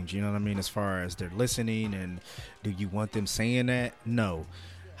change. You know what I mean? As far as they're listening, and do you want them saying that? No.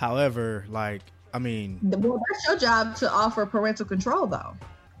 However, like, I mean, well, that's your job to offer parental control, though.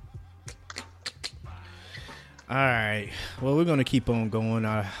 All right. Well, we're gonna keep on going.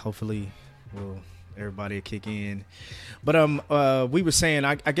 Hopefully, everybody will kick in. But we were saying.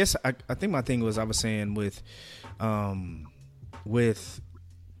 I guess I think my thing was I was saying with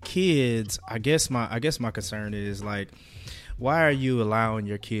kids. I guess my concern is like, why are you allowing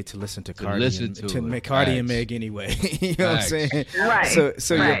your kid to listen to Cardi and Meg anyway? You know what I'm saying? Right. So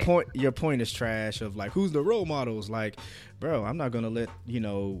right. your point is trash of like, who's the role models? Like, bro, I'm not gonna let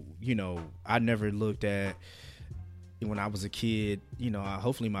I never looked at. When I was a kid,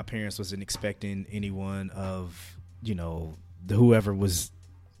 hopefully my parents wasn't expecting anyone of, whoever was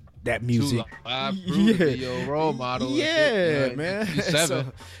that music. Your role model. Yeah, man. So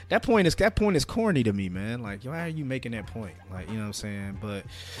 7. that point is corny to me, man. Like, why are you making that point? Like, you know what I'm saying? But,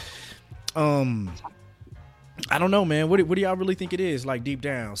 I don't know, man. What do y'all really think it is? Like, deep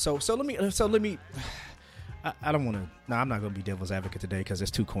down. So let me. I don't want to. No, I'm not gonna be devil's advocate today because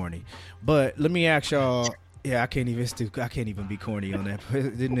it's too corny. But let me ask y'all. Yeah, I can't even be corny on that.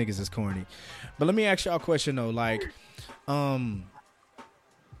 The niggas is corny. But let me ask y'all a question though. Like,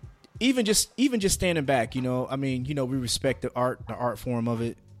 even just standing back, I mean, we respect the art form of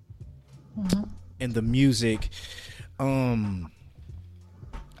it, and the music. I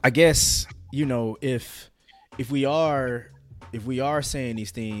guess if we are saying these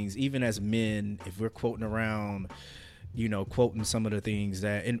things, even as men, if we're quoting around. Quoting some of the things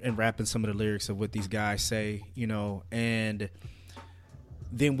that and rapping some of the lyrics of what these guys say, and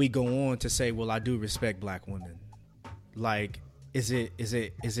then we go on to say, well, I do respect black women. Like, is it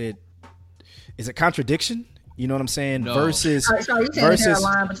contradiction? You know what I'm saying? No. Versus, so are you saying there's a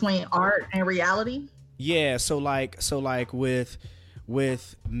line between art and reality? Yeah. So like with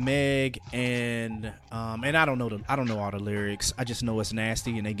Meg and I don't know all the lyrics. I just know it's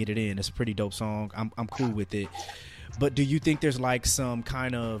nasty and they get it in. It's a pretty dope song. I'm cool with it. But do you think there's like some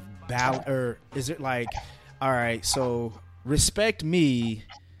kind of balance, or is it like, all right, so respect me,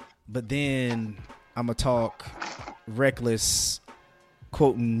 but then I'm gonna talk reckless,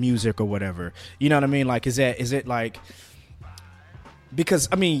 quoting music or whatever? You know what I mean? Like, is it like, because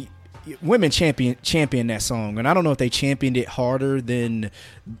I mean, women champion that song, and I don't know if they championed it harder than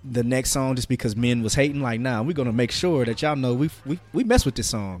the next song just because men was hating. Like, nah, we're gonna make sure that y'all know we mess with this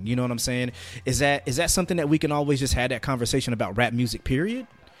song. You know what I'm saying? Is that something that we can always just have that conversation about rap music, period?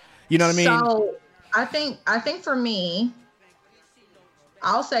 You know what I mean? So I think for me,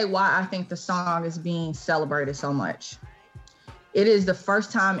 I'll say why I think the song is being celebrated so much. It is the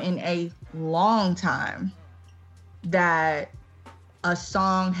first time in a long time that a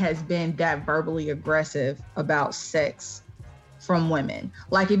song has been that verbally aggressive about sex from women.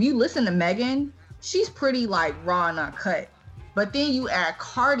 Like, if you listen to Megan, she's pretty like raw and uncut. But then you add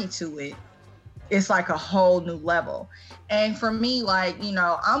Cardi to it, it's like a whole new level. And for me, like, you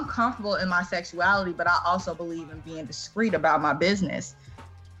know, I'm comfortable in my sexuality, but I also believe in being discreet about my business.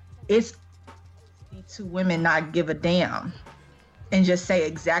 It's to women not give a damn and just say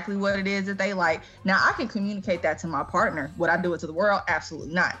exactly what it is that they like. Now, I can communicate that to my partner. Would I do it to the world?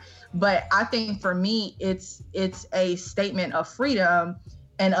 Absolutely not. But I think for me, it's a statement of freedom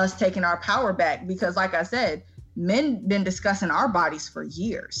and us taking our power back. Because like I said, men been discussing our bodies for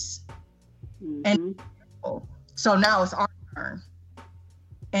years. And so now it's our turn.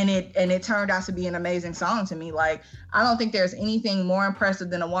 And it turned out to be an amazing song to me. Like, I don't think there's anything more impressive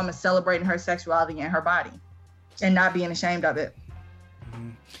than a woman celebrating her sexuality and her body and not being ashamed of it.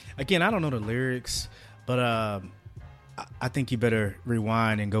 Again, I don't know the lyrics, but I think you better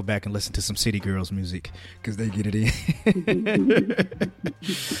rewind and go back and listen to some City Girls music because they get it in.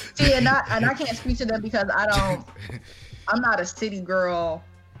 See, and I can't speak to them because I'm not a City Girl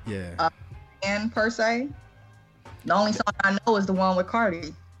fan per se. The only song I know is the one with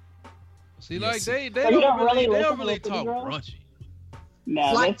Cardi. See, like they don't really talk brunchy.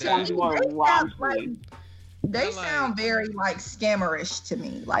 No, like, this sounds more raunchy. They sound very like scammerish to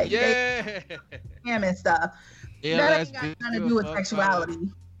me. Like they scam and stuff. Yeah, that ain't got nothing to do with sexuality.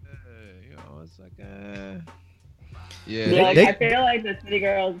 You know, it's like like, I feel like the City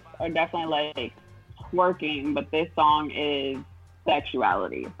Girls are definitely like twerking, but this song is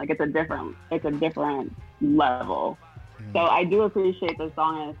sexuality. Like it's a different level. So I do appreciate the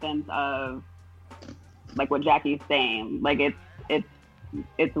song in the sense of like what Jackie's saying. Like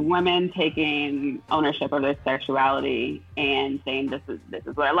it's women taking ownership of their sexuality and saying this is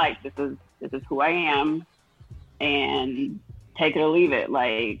what I like, this is who I am, and take it or leave it.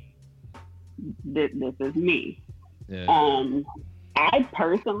 Like this is me. I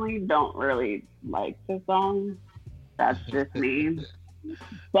personally don't really like the song. That's just me.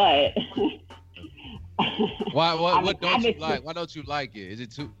 But what don't you like? Why don't you like it?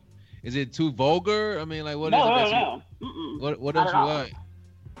 Is it too vulgar? I mean, like what? No. What don't you like?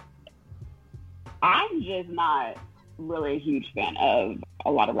 I'm just not really a huge fan of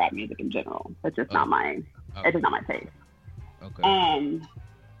a lot of rap music in general. It's just not my taste. Okay.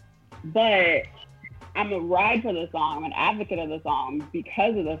 But I'm a ride for the song. I'm an advocate of the song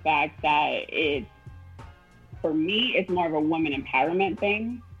because of the fact that for me, it's more of a women empowerment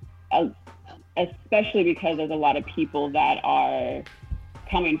thing, especially because there's a lot of people that are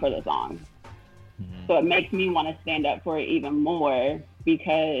coming for the song. So it makes me want to stand up for it even more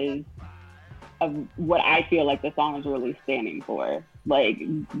because of what I feel like the song is really standing for. Like,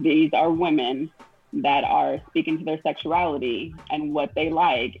 these are women that are speaking to their sexuality and what they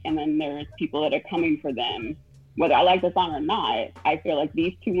like, and then there's people that are coming for them. Whether I like the song or not, I feel like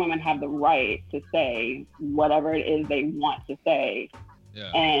these two women have the right to say whatever it is they want to say,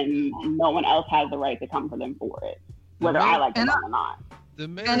 and no one else has the right to come for them for it, whether I like the song or not. The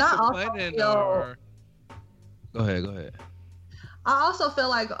men complaining are... Go ahead. I also feel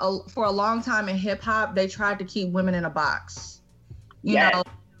like for a long time in hip hop, they tried to keep women in a box. You know,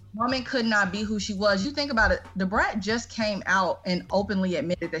 woman could not be who she was. You think about it, Da Brat just came out and openly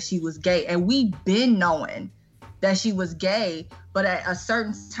admitted that she was gay, and we've been knowing that she was gay, but at a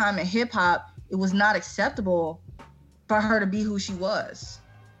certain time in hip hop, it was not acceptable for her to be who she was.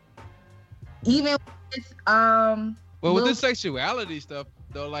 Even with, with this sexuality stuff,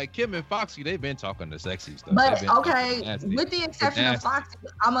 though, like Kim and Foxy, they've been talking the sexy stuff. But okay, with the exception of Foxy,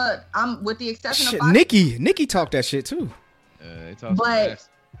 I'm with the exception of Foxy. Nikki talked that shit too. But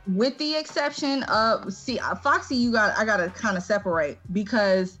with the exception of Foxy, I gotta kind of separate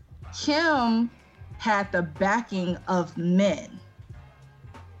because Kim had the backing of men.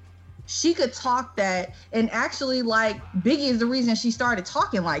 She could talk that, and actually, like, Biggie is the reason she started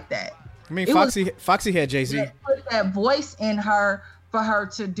talking like that. I mean, Foxy had Jay-Z. Put that voice in her for her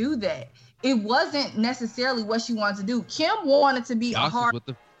to do that. It wasn't necessarily what she wanted to do. Kim wanted to be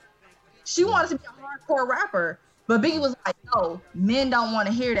she wanted to be a hardcore rapper, but Biggie was like, no, men don't want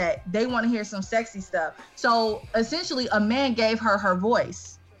to hear that. They want to hear some sexy stuff. So essentially, a man gave her her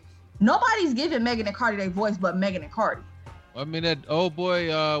voice. Nobody's giving Megan and Cardi their voice but Megan and Cardi. I mean, that old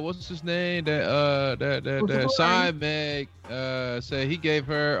boy, what's his name? That side Meg said he gave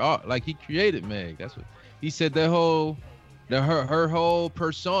her, like, he created Meg. That's what he said. Her whole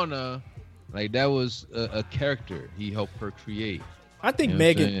persona, like, that was a character he helped her create. I think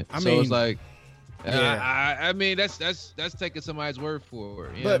Megan. So it's like, I mean, that's taking somebody's word for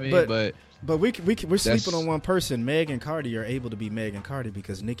it. You know what I mean? But we're sleeping on one person. Meg and Cardi are able to be Meg and Cardi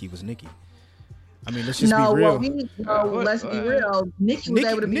because Nicki was Nicki. I mean, let's just be real. Let's be real. Nicki was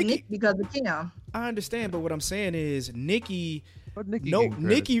able to be Nicki because of Kim. I understand, but what I'm saying is Nicki What Nicki No, getting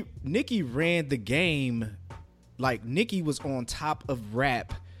credit? Nicki ran the game. Like Nicki was on top of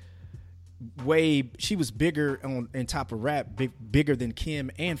rap. She was bigger in top of rap, bigger than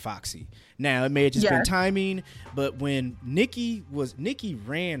Kim and Foxy. Now it may have just been timing, but when Nicki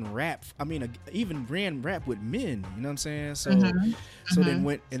ran rap. I mean, even ran rap with men. You know what I'm saying? So,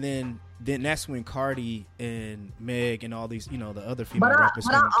 then that's when Cardi and Meg and all these, the other female rappers.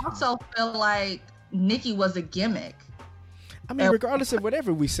 But I also feel like Nicki was a gimmick. I mean, regardless of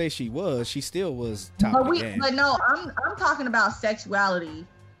whatever we say she still was top of the game. But no, I'm talking about sexuality.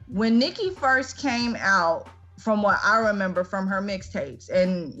 When Nicki first came out, from what I remember from her mixtapes,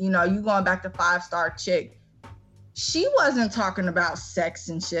 and you going back to 5 Star Chick, she wasn't talking about sex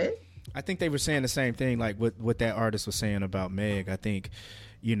and shit. I think they were saying the same thing, like what that artist was saying about Meg. I think,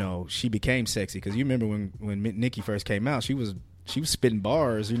 she became sexy because you remember when Nicki first came out, she was spitting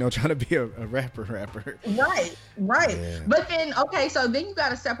bars, trying to be a rapper. Right. Yeah. But then, okay, so then you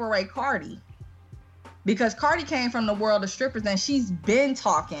got to separate Cardi. Because Cardi came from the world of strippers and she's been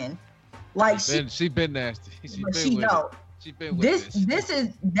talking like she been nasty.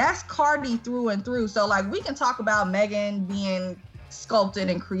 That's Cardi through and through. So like we can talk about Megan being sculpted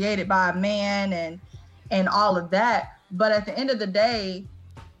and created by a man and all of that, but at the end of the day,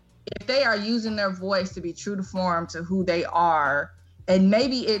 if they are using their voice to be true to form to who they are, and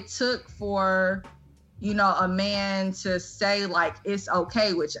maybe it took for a man to say like it's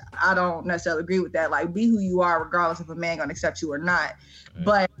okay, which I don't necessarily agree with that. Like, be who you are regardless if a man gonna accept you or not. Right.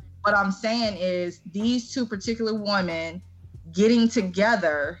 But what I'm saying is these two particular women getting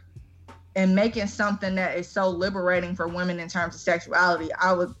together and making something that is so liberating for women in terms of sexuality.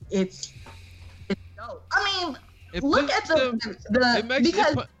 It's dope. I mean, look at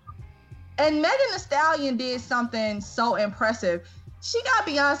and Megan Thee Stallion did something so impressive. She got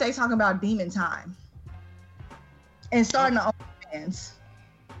Beyonce talking about demon time. And starting the OnlyFans.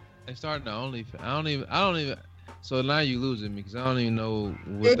 And starting the OnlyFans. I don't even. So now you losing me because I don't even know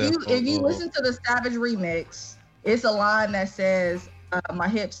what if you listen to the Savage remix, it's a line that says, "My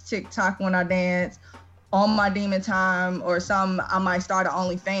hips tick tock when I dance, on my demon time, or I might start an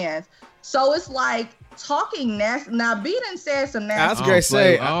OnlyFans." So it's like talking nasty. Now, B done said some nasty. I was gonna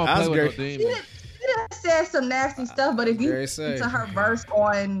say. She done said some nasty stuff, but if you listen to her verse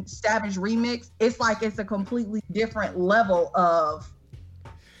on Savage remix, it's like it's a completely different level of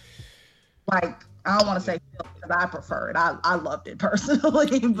like, I don't want to say because I prefer it. I loved it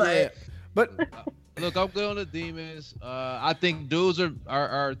personally, but look, I'm good on the demons. I think dudes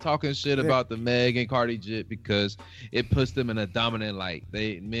are talking shit about the Meg and Cardi shit because it puts them in a dominant light.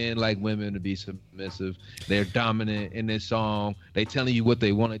 Men like women to be submissive. They're dominant in this song. They telling you what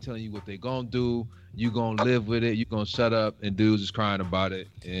they want. They telling you what they gonna do. You gonna live with it. You gonna shut up, and dudes is crying about it,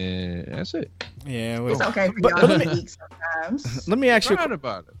 and that's it. Yeah, well, it's okay for y'all to be weak sometimes. Let me ask you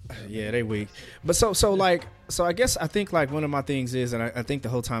about it. Yeah, they weak. But so I guess I think like one of my things is, and I think the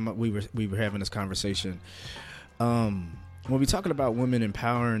whole time we were having this conversation, when we talking about women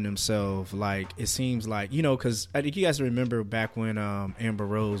empowering themselves, like it seems like because I think you guys remember back when Amber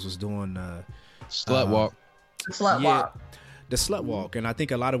Rose was doing Slut Walk. Slut Walk. The slut walk, and I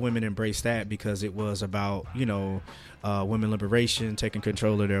think a lot of women embraced that because it was about women liberation, taking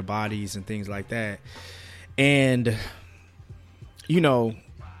control of their bodies and things like that. And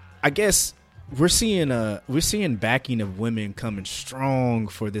I guess we're seeing backing of women coming strong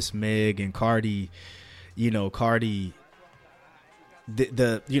for this Meg and Cardi, Cardi,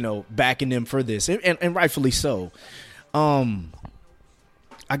 the backing them for this, and rightfully so.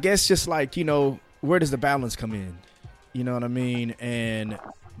 I guess just like where does the balance come in? You know what I mean? And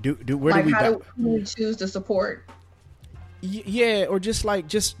do how do we choose to support? Yeah, or just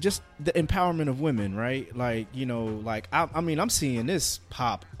the empowerment of women, right? Like, I mean, I'm seeing this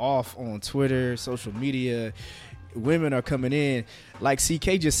pop off on Twitter, social media. Women are coming in, like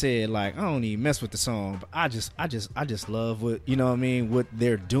CK just said, like, I don't even mess with the song, but I just love what, what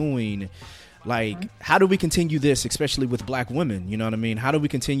they're doing. Like, how do we continue this, especially with black women? You know what I mean? How do we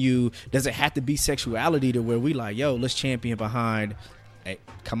continue? Does it have to be sexuality to where we like, yo, let's champion behind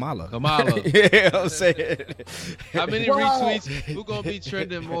Kamala? Yeah, I'm saying. How many retweets? Who gonna be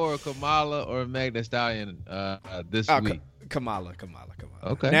trending more, Kamala or Meg Thee Stallion this week? Kamala.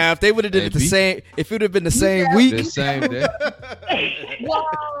 Okay. Now, if they would have did it the same, if it would have been the same week, the same day.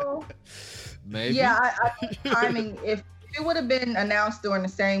 Well, maybe. Yeah, I mean, if it would have been announced during the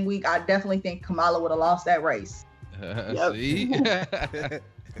same week, I definitely think Kamala would have lost that race. See?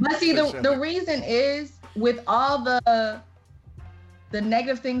 But see, the reason is with all the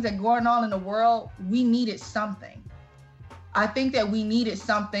negative things that are going on in the world, we needed something. I think that we needed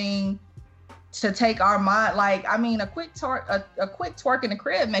something to take our mind. Like, I mean, a quick twerk in the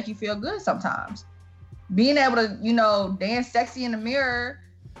crib make you feel good sometimes. Being able to, you know, dance sexy in the mirror,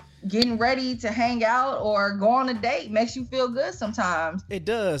 getting ready to hang out or go on a date makes you feel good sometimes. It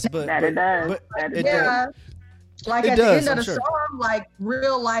does, but it does. Like at the end of the song, like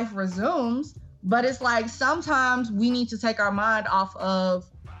real life resumes, but it's like sometimes we need to take our mind off of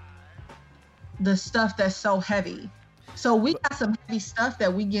the stuff that's so heavy. So we got some heavy stuff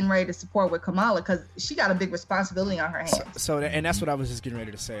that we getting ready to support with Kamala because she got a big responsibility on her hands. And that's what I was just getting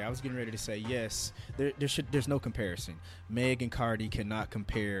ready to say. I was getting ready to say, yes, there's no comparison. Meg and Cardi cannot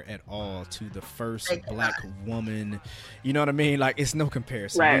compare at all to the first black woman. You know what I mean? Like, it's no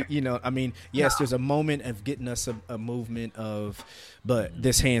comparison. Right. You know, I mean, yes, there's a moment of getting us a movement of, but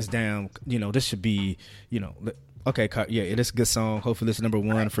this hands down, you know, this should be, you know, okay, yeah, it is a good song. Hopefully it's number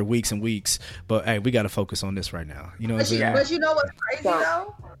one for weeks and weeks. But hey, we got to focus on this right now. You know what I'm saying? But you know what's crazy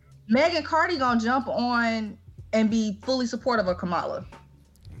though? Meg and Cardi gonna jump on and be fully supportive of Kamala.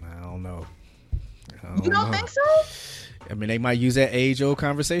 I don't know. You don't think so? I mean, they might use that age-old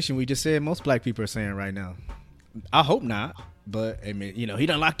conversation we just said most black people are saying right now. I hope not. But I mean, you know, he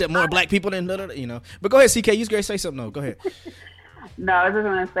done locked up more black people than you know. But go ahead, CK. You was going to say something. No, go ahead. No, I was just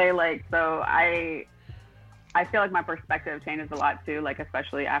gonna say, like, so I feel like my perspective changes a lot too, like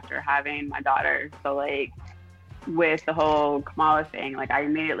especially after having my daughter. So like with the whole Kamala thing, like I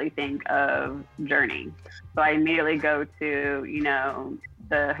immediately think of Journey. So I immediately go to, you know,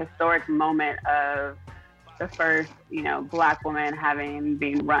 the historic moment of the first, you know, black woman having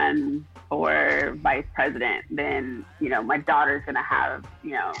been run for vice president. Then, you know, my daughter's gonna have,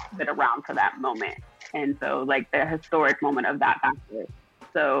 you know, been around for that moment. And so like the historic moment of that factor.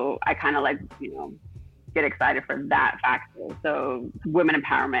 So I kind of like, you know, get excited for that factor. So women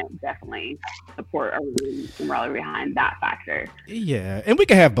empowerment, definitely support and rally behind that factor. Yeah, and we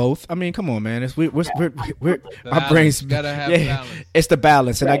can have both. I mean, come on, man. We're our brains gotta have balance. It's the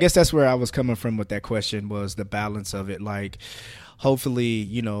balance, and I guess that's where I was coming from with that question was the balance of it. Like, hopefully,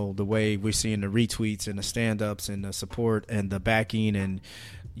 you know, the way we're seeing the retweets and the stand-ups and the support and the backing and,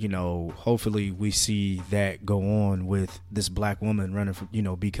 you know, hopefully we see that go on with this black woman running for, you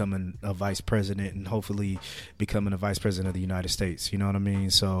know, becoming a vice president and hopefully becoming a vice president of the United States. You know what I mean?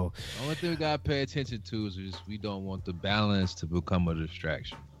 So the only thing we got to pay attention to is we don't want the balance to become a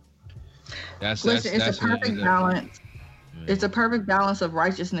distraction. That's a perfect balance. Yeah. It's a perfect balance of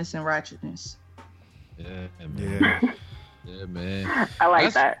righteousness and ratchetness. Yeah, man. Yeah, man. I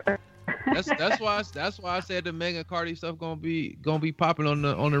like that. That's why I said the Meg and Cardi stuff gonna be popping on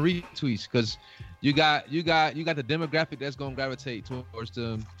the retweets, because you got the demographic that's gonna gravitate towards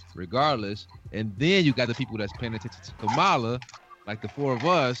them regardless, and then you got the people that's paying attention to Kamala, like the four of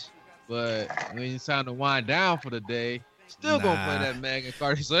us. But when it's time to wind down for the day, still gonna play that Meg and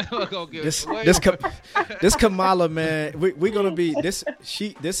Cardi. So gonna give this Kamala, man, we gonna be this.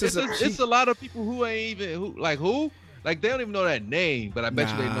 It's a lot of people who ain't even who. Like, they don't even know that name, but I bet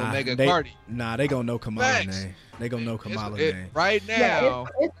you they know Megan Cardi. They gonna know Kamala name. They gonna know Kamala name. Right now.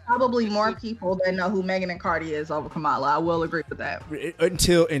 It's probably more people that know who Megan and Cardi is over Kamala. I will agree with that.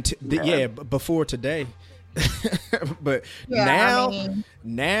 Before today. But now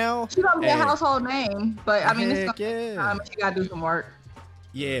she's gonna be a household name. But I mean, it's gonna time, she gotta do some work.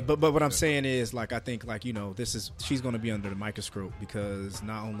 Yeah, but what I'm saying is, like, I think, like, you know, she's going to be under the microscope, because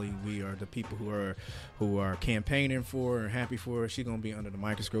not only we are the people who are campaigning for her and happy for her, she's going to be under the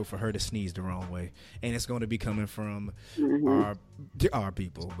microscope for her to sneeze the wrong way, and it's going to be coming from our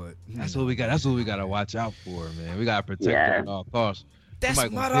people. But that's what we got to watch out for, man. We got to protect her at all costs. That's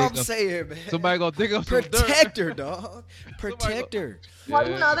what I'm saying, man. Somebody gonna think of protect her, dog. Protect her. Well,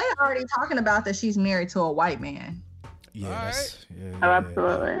 you know, they're already talking about that she's married to a white man. Yeah,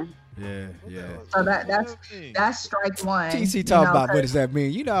 absolutely. Yeah. So that's strike one. TC talking about what does that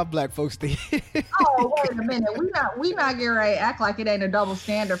mean? You know how black folks think. Oh, wait a minute. We not getting ready to act like it ain't a double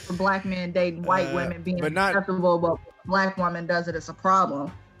standard for black men dating white women being acceptable, but black woman does it, it's a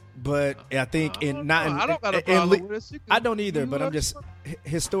problem. But I think I don't got a problem with it. I don't either, but I'm just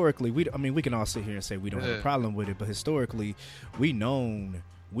historically we can all sit here and say we don't have a problem with it, but historically we known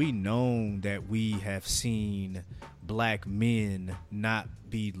that we have seen black men not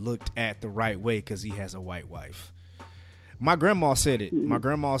be looked at the right way because he has a white wife. My grandma said it. My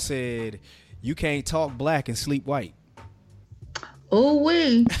grandma said, "You can't talk black and sleep white." Oh,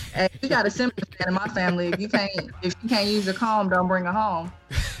 we got a simple man in my family. If you can't use a comb, don't bring her home.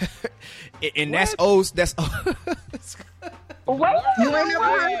 And that's old. That's What? You ain't never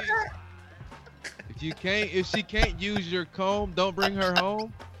heard that? If she can't use your comb, don't bring her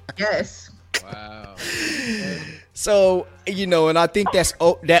home. Yes. Wow. So, you know, and I think that's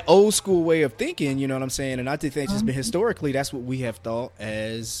that old school way of thinking, you know what I'm saying? And I think that's just been historically, that's what we have thought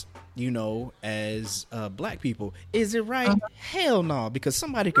as, you know, as black people. Is it right? Hell no, because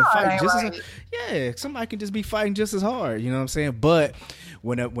somebody can fight just as somebody can just be fighting just as hard, you know what I'm saying? But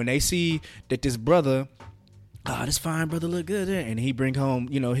when they see that this brother, this fine brother look good there, and he bring home,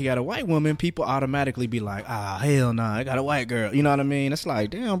 you know, he got a white woman, people automatically be like, hell no, I got a white girl. You know what I mean? It's like,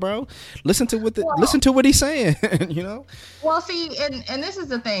 damn, bro, listen to what he's saying, you know? Well, see, and this is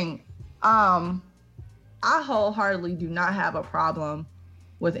the thing. I wholeheartedly do not have a problem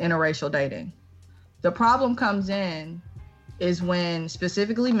with interracial dating. The problem comes in is when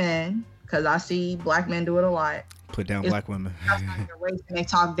specifically men, because I see black men do it a lot, put down black women. And they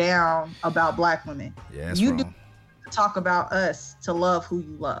talk down about black women. Yeah, that's wrong. Do talk about us to love who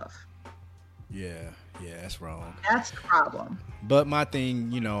you love. Yeah, that's wrong. That's the problem. But my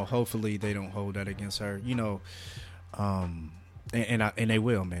thing, you know, hopefully they don't hold that against her, you know, and they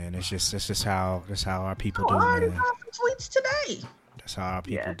will, man. It's just how our people do, I already man. got some tweets today. That's how our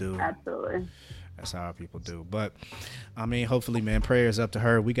people do. Absolutely. That's how our people do. But I mean, hopefully, man, prayers up to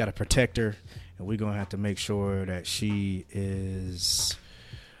her. We got to protect her, and we're gonna have to make sure that she is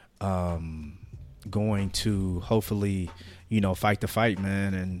going to hopefully, you know, fight the fight,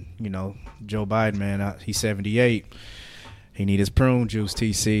 man. And you know, Joe Biden, man, he's 78. He need his prune juice,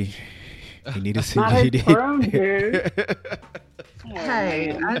 TC. He need his prune juice.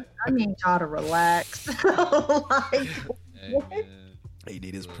 Hey, I need y'all to relax. Like, he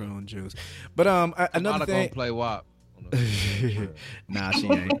need his prune juice. But another thing. Gonna play WAP. Nah, she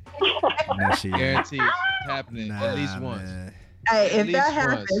ain't. Nah, she ain't. Guarantee it's happening at least once. Man. Hey, if that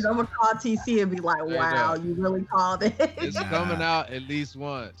happens, I'm gonna call TC and be like, "Wow, you really called it." It's coming out at least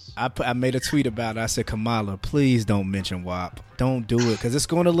once. I made a tweet about it. I said, Kamala, please don't mention WAP. Don't do it because it's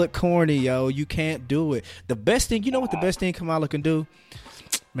going to look corny, yo. You can't do it. The best thing, you know what the best thing Kamala can do?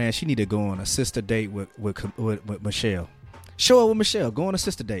 Man, she need to go on a sister date with Michelle. Show up with Michelle. Go on a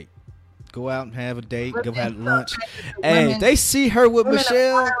sister date. Go out and have a date. Go have lunch. Hey, they see her with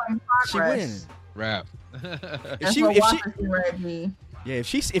Michelle. She winning. Rap. If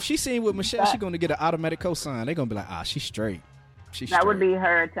she seen with Michelle, she's gonna get an automatic cosign. They're gonna be like, she's straight. That would be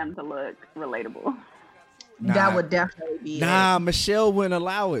her attempt to look relatable. That would definitely be Michelle wouldn't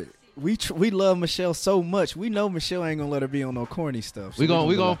allow it. We love Michelle so much. We know Michelle ain't gonna let her be on no corny stuff. So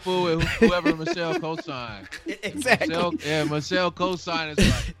we gonna fool with whoever Michelle cosign. Exactly. Michelle cosign is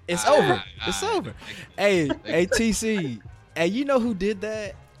like, it's over. It's over. Hey, TC. Hey, you know who did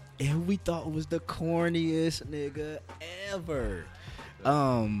that? And who we thought was the corniest nigga ever.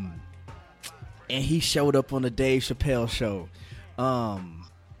 And he showed up on the Dave Chappelle show.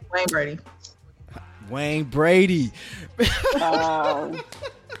 Wayne Brady.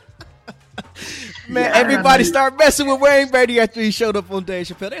 Man, everybody started messing with Wayne Brady after he showed up on Dave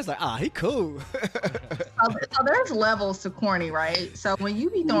Chappelle. They was like, he cool. So there's levels to corny, right? So when you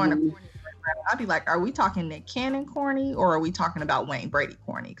be throwing a corny, I'd be like, are we talking Nick Cannon corny or are we talking about Wayne Brady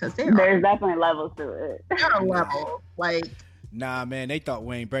corny? Because there's definitely levels to it. There are levels. Like, nah, man, they thought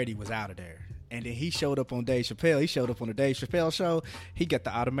Wayne Brady was out of there. And then he showed up on Dave Chappelle. He showed up on the Dave Chappelle show. He got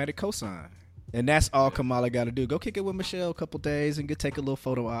the automatic cosign. And that's all Kamala got to do. Go kick it with Michelle a couple days and take a little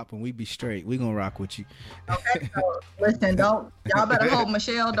photo op, and we be straight. We gonna rock with you. Okay, so listen, y'all better hope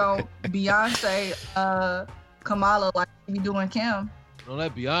Michelle don't Beyonce Kamala like we doing Kim. Don't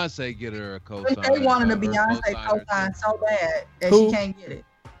let Beyonce get her a cosign. They wanted a Beyonce cosign so bad that she can't get it.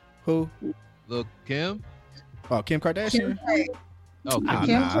 Who? Look, Kim? Oh, Kim Kardashian? Kim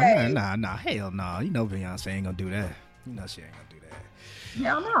Nah, hell no. You know Beyonce ain't gonna do that. You know she ain't gonna do that.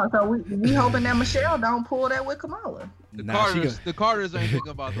 Hell no. So we hoping that Michelle don't pull that with Kamala. The Carters ain't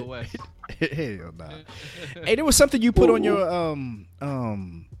thinking about the West. Hell no. Hey, there was something you put on your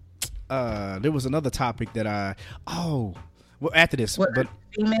there was another topic that after this. But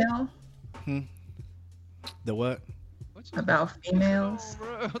female? The what? About females? Oh,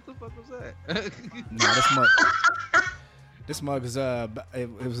 bro, what the fuck was that? Nah, this mug is it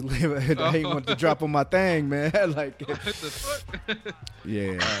was I ain't want to drop on my thing, man. Like, what the fuck?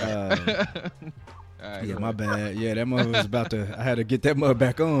 Yeah. Right, yeah, my bad. Yeah, that mug was about to. I had to get that mug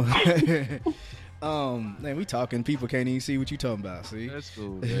back on. Man, we talking. People can't even see what you talking about. See, that's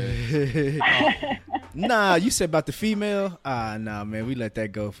cool, man. Nah, you said about the female. Nah, man, we let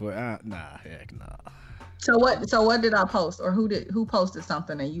that go for. Nah, heck, nah. So what did I post, or who posted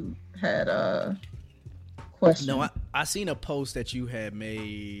something and you had question? No, I seen a post that you had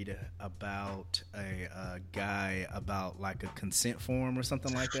made about a guy about like a consent form or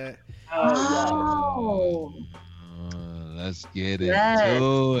something like that. Oh. Let's get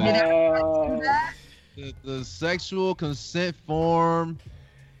into it. the sexual consent form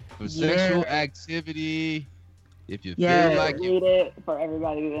for sexual activity. If you feel like read it for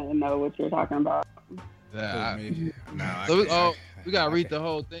everybody to know what you're talking about. We gotta read the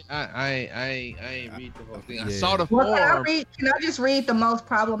whole thing. I ain't read the whole thing. I saw the form. Can I just read the most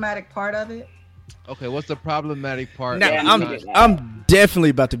problematic part of it? Okay, what's the problematic part? Now, I'm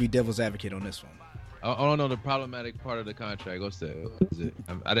definitely about to be devil's advocate on this one. I don't know the problematic part of the contract. What's that? What is it?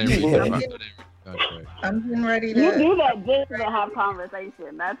 I didn't read the contract. I'm getting ready to. You do that just to have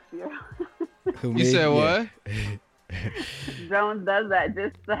conversation. That's you. You said what? Jones does that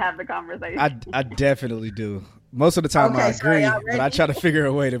just to have the conversation. I definitely do. Most of the time I agree, but I try to figure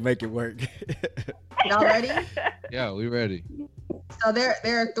a way to make it work. Y'all ready? Yeah, we ready. So there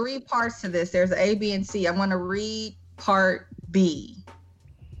are 3 parts to this. There's A, B, and C. I'm going to read part B.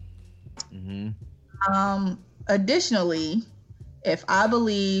 Mm-hmm. Additionally, if I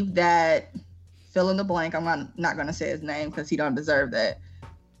believe that fill in the blank, I'm not going to say his name because he don't deserve that.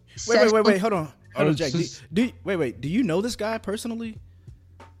 Wait, hold on, Jack. Do you know this guy personally?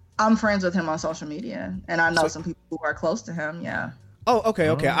 I'm friends with him on social media, and I know some people who are close to him. Yeah. Oh, okay.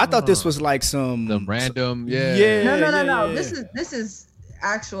 I thought this was like some random. No. This is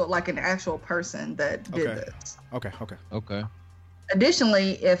actual, like an actual person that did this. Okay.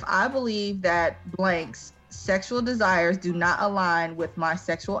 Additionally, if I believe that blank's sexual desires do not align with my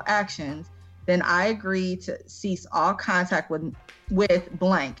sexual actions, then I agree to cease all contact with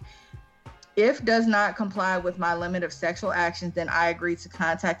blank. If does not comply with my limit of sexual actions, then I agree to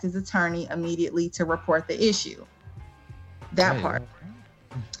contact his attorney immediately to report the issue. That part.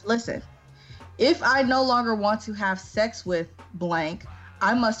 Listen, if I no longer want to have sex with blank,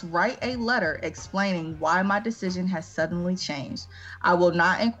 I must write a letter explaining why my decision has suddenly changed. I will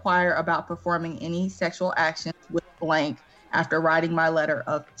not inquire about performing any sexual actions with blank after writing my letter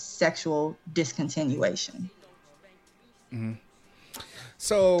of sexual discontinuation. Mm-hmm.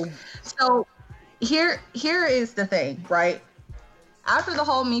 So here is the thing, right? After the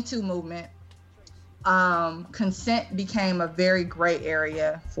whole Me Too movement, consent became a very gray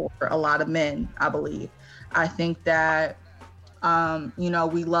area for a lot of men, I believe. I think that,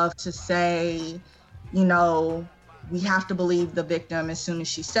 we love to say, we have to believe the victim as soon as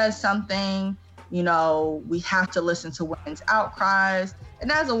she says something. We have to listen to women's outcries.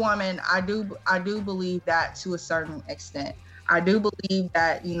 And as a woman, I do believe that to a certain extent. I do believe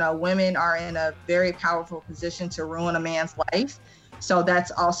that, women are in a very powerful position to ruin a man's life. So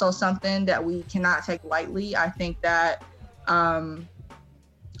that's also something that we cannot take lightly. I think that,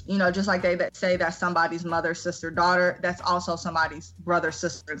 just like they that say that somebody's mother, sister, daughter, that's also somebody's brother,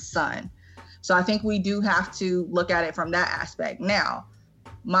 sister, and son. So I think we do have to look at it from that aspect. Now,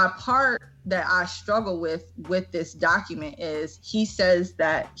 my part that I struggle with this document is he says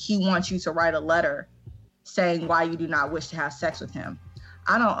that he wants you to write a letter saying why you do not wish to have sex with him.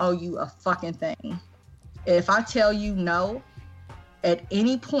 I don't owe you a fucking thing. If I tell you no, at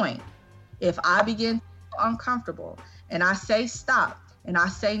any point, if I begin to feel uncomfortable and I say stop and I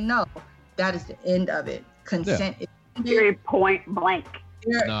say no, that is the end of it. Consent is very point blank.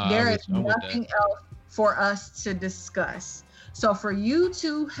 There is nothing else for us to discuss. So for you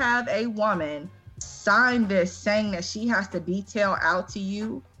to have a woman sign this saying that she has to detail out to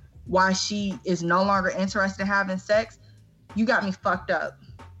you why she is no longer interested in having sex, you got me fucked up.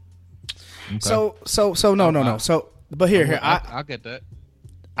 Okay. So no. So, but here, I get that.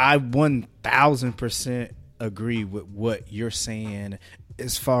 I 1000% agree with what you're saying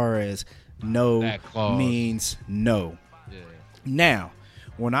as far as no means no. Yeah. Now,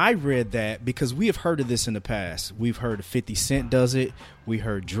 when I read that, because we have heard of this in the past, we've heard 50 Cent does it. We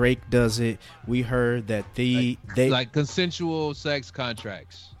heard Drake does it. We heard that they like consensual sex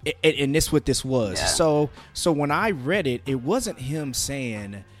contracts. And this what this was. Yeah. So when I read it, it wasn't him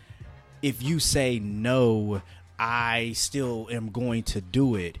saying, if you say no, I still am going to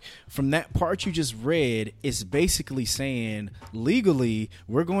do it. From that part you just read, it's basically saying legally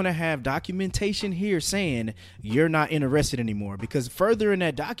we're going to have documentation here saying you're not interested anymore. Because further in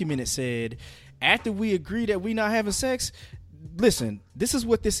that document it said, after we agree that we're not having sex, listen, this is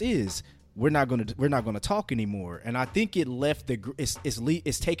what this is. We're not gonna talk anymore. And I think it left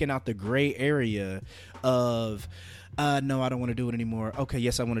it's taken out the gray area of no, I don't want to do it anymore. Okay,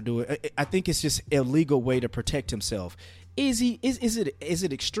 yes, I want to do it. I think it's just a legal way to protect himself. Is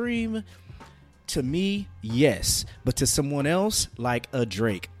it extreme? To me, yes, but to someone else, like a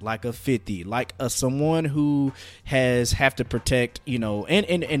Drake, like a 50, like someone who have to protect,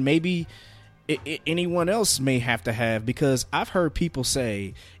 and maybe anyone else may have to have, because I've heard people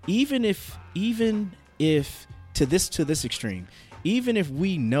say, even if to this extreme, even if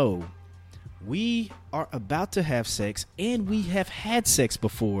we know we are about to have sex and we have had sex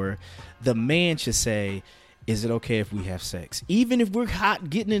before, the man should say, is it okay if we have sex? Even if we're hot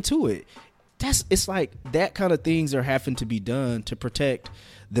getting into it. It's like that kind of things are having to be done to protect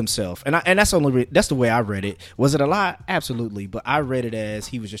themselves. And that's the way I read it. Was it a lie? Absolutely. But I read it as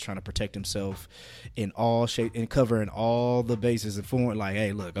he was just trying to protect himself in all shape and covering all the bases and form. Like,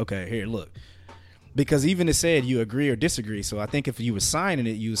 hey, look, okay, here, look. Because even it said you agree or disagree. So I think if you were signing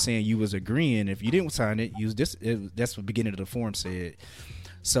it, you were saying you was agreeing. If you didn't sign it, that's what the beginning of the form said.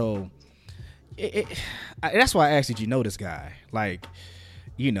 So that's why I asked, did you know this guy? Like,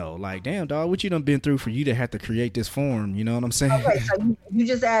 you know, like, damn, dog, what you done been through for you to have to create this form? You know what I'm saying? Okay, so you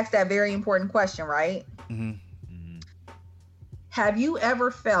just asked that very important question, right? Mm-hmm. Have you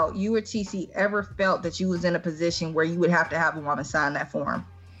ever felt, you or TC ever felt that you was in a position where you would have to have a woman sign that form?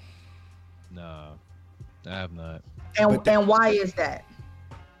 No, I have not. And why is that?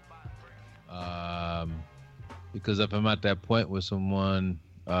 Because if I'm at that point with someone,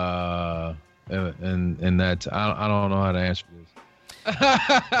 and that I don't know how to answer this.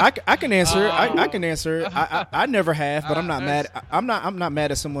 I can answer. I can answer. I never have, but I'm not mad. I'm not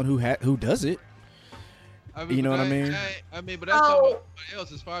mad at someone who does it. I mean, you know what I mean? But that's somebody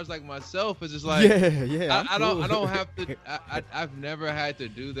else. As far as like myself, it's just like yeah. I don't have to. I've never had to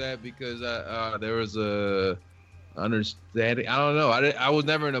do that because there was a understanding. I don't know. I was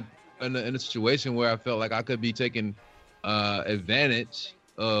never in a situation where I felt like I could be taking advantage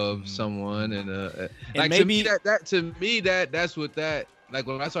of someone, and like maybe, to me that's what that, like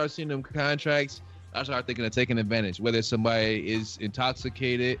when I started seeing them contracts, I started thinking of taking advantage, whether somebody is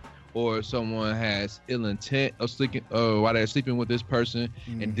intoxicated or someone has ill intent of sleeping, or while they're sleeping with this person,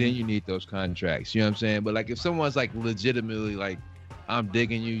 and then you need those contracts. You know what I'm saying? But like if someone's like legitimately like, I'm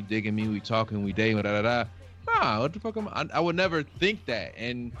digging you, digging me, we talking, we dating, what the fuck I would never think that.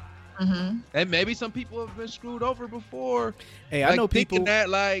 And and maybe some people have been screwed over before. Hey, like, I know people thinking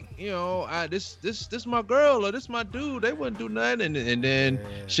that like, you know, this my girl or this my dude, they wouldn't do nothing, and then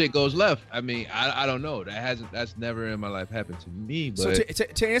shit goes left. I mean, I don't know. That's never in my life happened to me. But so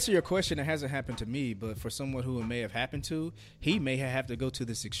to answer your question, it hasn't happened to me. But for someone who it may have happened to, he may have to go to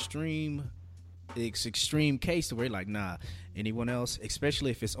this extreme case where like, nah, anyone else,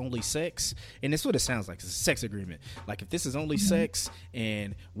 especially if it's only sex, and that's what it sounds like, it's a sex agreement. Like if this is only sex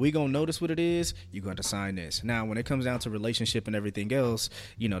and we gonna notice what it is, you're going to sign this. Now when it comes down to relationship and everything else,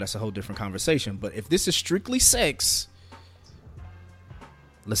 you know, that's a whole different conversation. But if this is strictly sex,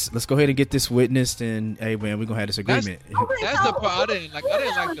 let's go ahead and get this witnessed, and hey man, we're gonna have this agreement. That's the part I didn't like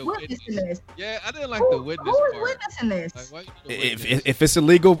the witness. Yeah, I didn't like the witness part. Who is witnessing this? Like, if it's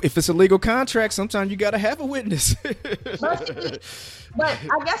a legal contract, sometimes you gotta have a witness. But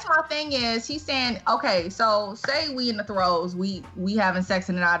I guess my thing is, he's saying, okay, so say we in the throes, we having sex,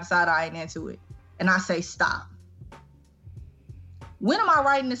 and then I decide I ain't into it, and I say stop. When am I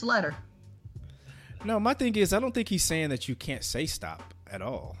writing this letter? No, my thing is, I don't think he's saying that you can't say stop at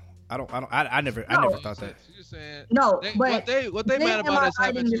all. I never thought that. No, what they mad about is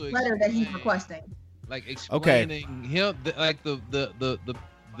having this letter that he's requesting. Like explaining him, like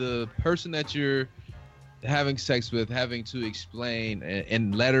the person that you're having sex with, having to explain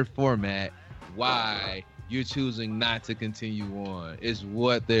in letter format why you're choosing not to continue on is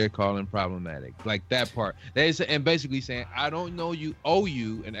what they're calling problematic. Like that part. And basically saying, I don't know, you owe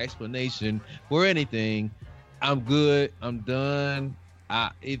you an explanation for anything. I'm good. I'm done.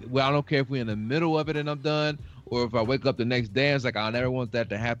 I don't care if we're in the middle of it and I'm done, or if I wake up the next day and it's like, I never want that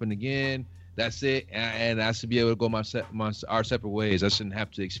to happen again. That's it. And I should be able to go our separate ways. I shouldn't have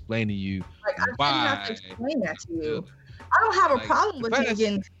to explain to you why. I shouldn't have to explain that to you. I don't have a problem with you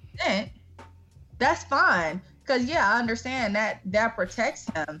getting consent. That's fine. Because, I understand that protects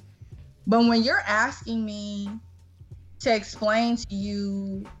him. But when you're asking me to explain to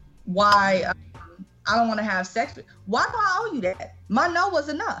you why I don't want to have sex with, why do I owe you that? My no was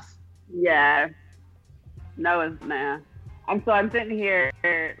enough. Yeah. No is nah. I'm sitting here,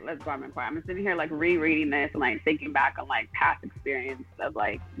 let's go, I'm sitting here like rereading this and like thinking back on like past experience of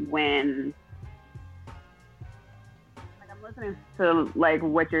like when, like I'm listening to like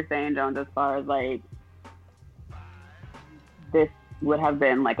what you're saying, Jones, as far as like this would have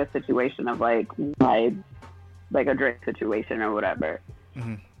been like a situation of like a Drake situation or whatever.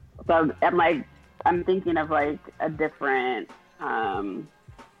 Mm-hmm. So I'm thinking of like a different, I'm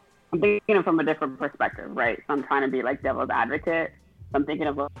thinking of from a different perspective, right? So I'm trying to be like devil's advocate. So I'm thinking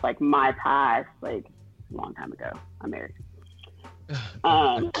of like my past, like a long time ago. I'm married.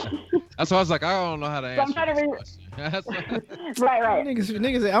 That's why I was like, I don't know how to So I'm answer trying to this question. right.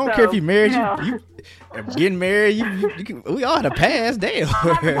 Niggas, I don't care if you married. You getting married. You can, we all had a past. Damn.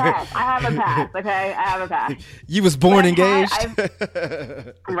 I have a past. Okay, I have a past. You was born engaged.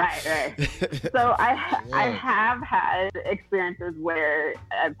 Right. So I have had experiences where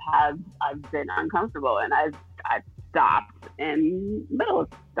I've been uncomfortable and I've stopped in the middle of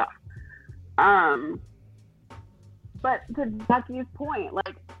stuff. But to Becky's point,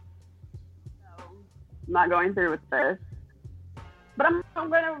 like, I'm not going through with this, but I'm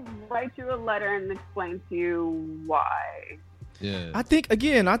going to write you a letter and explain to you why. Yeah. I think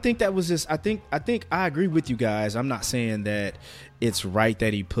that was just, I think I agree with you guys. I'm not saying that it's right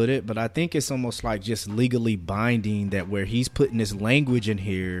that he put it, but I think it's almost like just legally binding that where he's putting this language in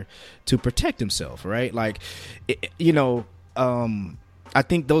here to protect himself, right? Like, I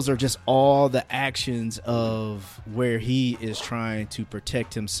think those are just all the actions of where he is trying to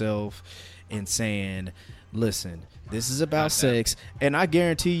protect himself and saying, listen, this is about sex. And I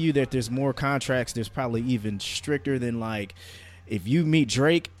guarantee you that there's more contracts. There's probably even stricter than, like, if you meet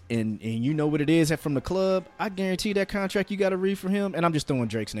Drake and you know what it is from the club, I guarantee that contract you got to read for him. And I'm just throwing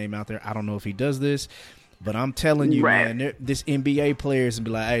Drake's name out there. I don't know if he does this, but I'm telling you, man, this NBA players and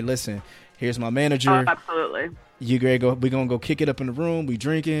be like, hey, listen, here's my manager. Oh, absolutely. You gotta go. We're gonna go kick it up in the room. We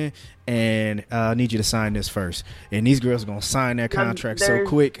drinking, and I need you to sign this first. And these girls are gonna sign their contract so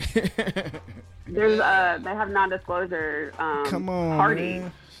quick. They have non-disclosure Come on, parties.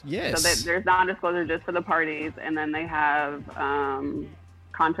 Man. Yes. So there's non-disclosure just for the parties, and then they have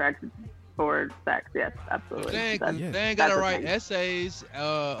contracts for sex. Yes, absolutely. They ain't gotta write essays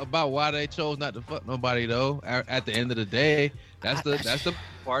about why they chose not to fuck nobody though. At the end of the day, that's the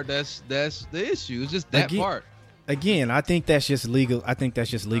part that's the issue. It's just that part. Again, I think that's just legal. I think that's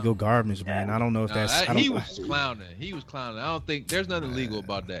just legal garbage, man. I don't know if he was clowning. He was clowning. I don't think there's nothing legal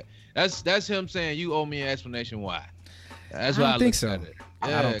about that. That's him saying you owe me an explanation why. That's why I think so. At it.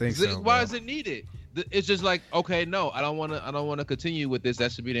 Yeah, I don't think so. Why is it needed? It's just like, okay, no, I don't want to continue with this.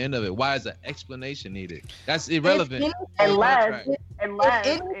 That should be the end of it. Why is an explanation needed? That's irrelevant. Unless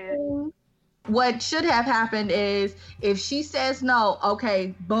what should have happened is if she says no,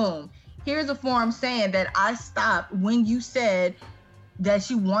 okay, boom. Here's a form saying that I stopped when you said that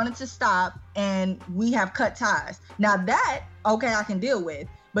you wanted to stop and we have cut ties. Now that, okay, I can deal with.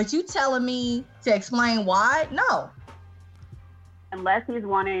 But you telling me to explain why? No. Unless he's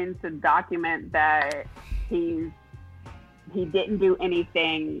wanting to document that he didn't do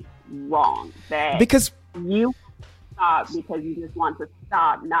anything wrong. That because you stop because you just want to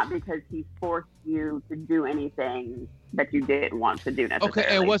stop, not because he forced you to do anything that you didn't want to do necessarily.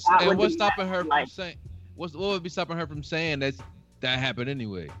 Okay, and what's stopping her from saying? What would be stopping her from saying that happened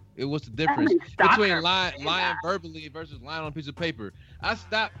anyway? What's the difference between lying verbally versus lying on a piece of paper? I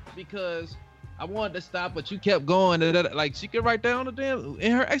stopped because I wanted to stop, but you kept going. Like she could write down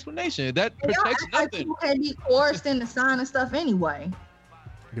in her explanation that protects nothing. Like people can be coerced into signing stuff anyway.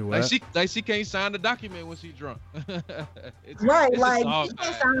 Like she can't sign the document when she's drunk. Right, like she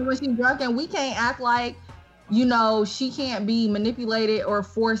can't sign it when she's drunk, and we can't act like, she can't be manipulated or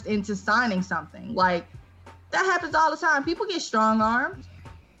forced into signing something. Like that happens all the time. People get strong armed.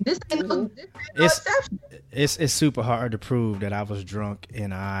 This ain't no exception. It's super hard to prove that I was drunk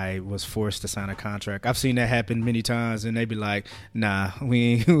and I was forced to sign a contract. I've seen that happen many times, and they be like, "Nah,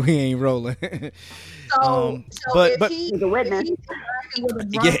 we ain't rolling." But he's a witness.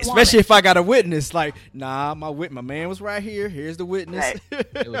 Yeah, especially if I got a witness. Like, nah, my man was right here. Here's the witness. Right.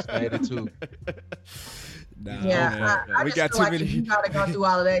 It was stated too. Nah, yeah, I we got too many. If you gotta go through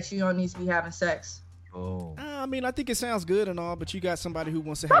all of that, you don't need to be having sex. Oh. I mean, I think it sounds good and all, but you got somebody who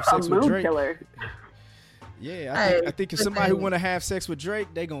wants to have sex with Drake. Killer. Yeah, I think if somebody who want to have sex with Drake,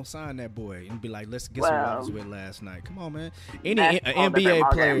 they gonna sign that boy and be like, let's get some what I was with last night. Come on, man. Any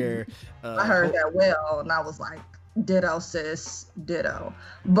NBA player. I heard that well, and I was like, ditto, sis, ditto.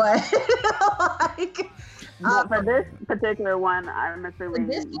 But for this particular one, I'm assuming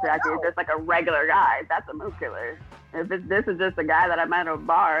Jackie is just like a regular guy. That's a mood killer. If this is just a guy that I met at a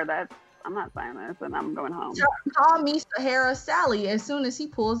bar, I'm not signing this, and I'm going home. Call me Sahara Sally as soon as he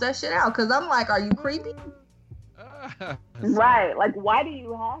pulls that shit out, because I'm like, are you creepy? Right. Like, why do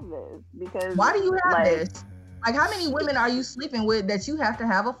you have this? Because why do you have this? Like, how many women are you sleeping with that you have to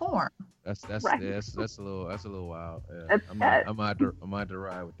have a form? That's right. that's a little wild. Yeah. I'm gonna have to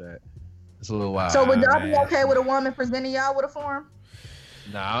ride with that. It's a little wild. So would y'all be okay with a woman presenting y'all with a form?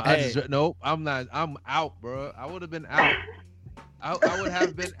 Nah, nope. I'm not. I'm out, bro. I would have been out. I would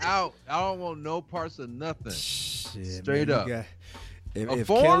have been out. I don't want no parts of nothing. Shit, straight man, up. If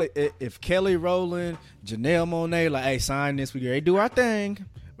form? Kelly Rowland, Janelle Monáe, like, hey, sign this. We ready to do our thing.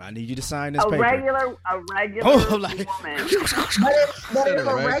 I need you to sign this A paper. regular Oh, like- woman. But if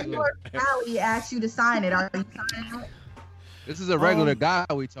a Regular. regular Callie asks you to sign it, are you signing it? This is a regular guy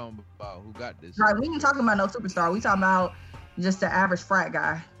we talking about who got this. Right, we ain't talking about no superstar. We talking about just the average frat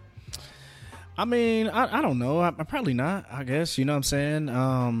guy. I mean, I don't know. I'm probably not, I guess. You know what I'm saying?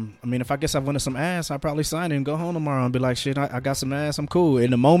 I mean, if I guess I wanted some ass, I'd probably sign it and go home tomorrow and be like, shit, I got some ass. I'm cool.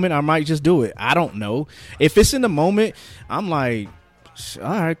 In the moment, I might just do it. I don't know. If it's in the moment, I'm like, all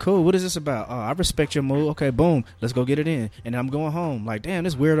right, cool. What is this about? Oh, I respect your move. Okay, boom. Let's go get it in. And I'm going home. Like, damn,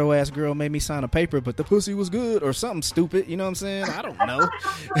 this weirdo ass girl made me sign a paper, but the pussy was good or something stupid. You know what I'm saying? I don't know.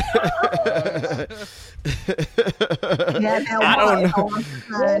 I don't know.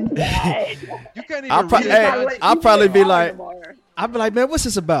 You can't even I'll probably be like, man, what's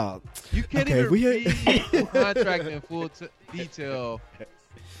this about? you can't okay, even we- read the contract in full detail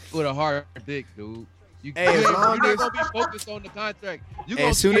with a hard dick, dude. Hey, as you're long not as- gonna be focused on the contract. You're Hey, gonna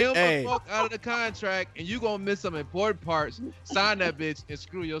as soon as- skim hey. the fuck out of the contract, and you're gonna miss some important parts. Sign that bitch and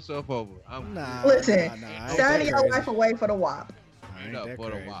screw yourself over. Nah, Listen, nah, I ain't sign that your crazy. wife away for the WAP. I ain't No, that for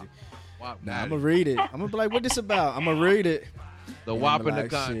the crazy. WAP. WAP Nah, got I'm it. gonna read it. I'm gonna be like, what this about? I'm gonna read it. The And WAP I'm in the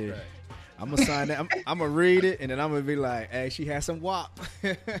like, contract. shit. I'm gonna sign that. I'm gonna read it, and then I'm gonna be like, "Hey, she has some WAP."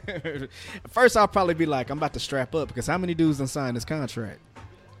 First, I'll probably be like, "I'm about to strap up," because how many dudes done signed this contract?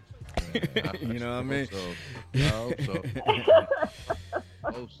 You know what I mean? I hope so.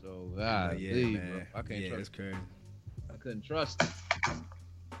 Hope so. God, Yeah, leave, man. bro. I can't Yeah, it's trust. crazy. I couldn't trust.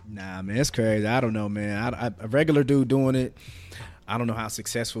 Nah, man, it's crazy. I don't know, man. A regular dude doing it. I don't know how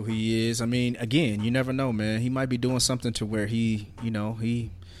successful he is. I mean, again, you never know, man. He might be doing something to where he.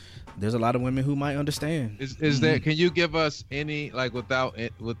 There's a lot of women who might understand. Is there? Can you give us any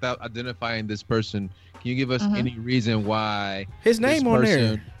without identifying this person? Can you give us any reason why His this name on there.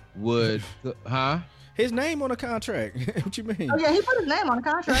 person would? Huh? His name on the contract. What you mean? Oh yeah, he put his name on the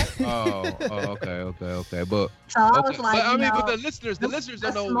contract. Okay. But So I okay. was like, but, I mean, you know, but the listeners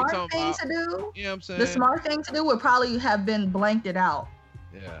don't know what we're smart talking thing about. to do. You know what I'm saying? The smart thing to do would probably have been blanked it out.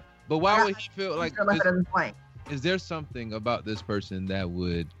 Yeah. But why would he feel like? Feel like it as blank. Is there something about this person that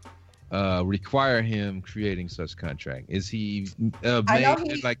would require him creating such contract? Is he I know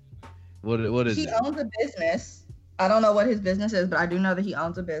made like what is He it? owns a business. I don't know what his business is, but I do know that he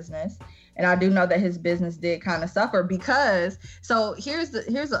owns a business, and I do know that his business did kind of suffer because. So here's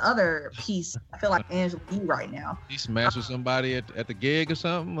the other piece. I feel like Angela Yee right now. He smashed with somebody at the gig or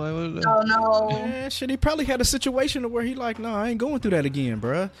something? Like, what is that? Oh no. Man, shit, he probably had a situation where he like, no, I ain't going through that again,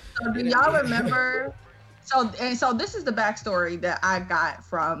 bruh. So do y'all remember? So this is the backstory that I got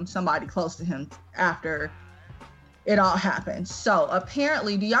from somebody close to him after it all happened. So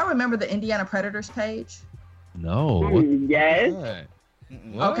apparently, do y'all remember the Indiana Predators page? No. What Yes. the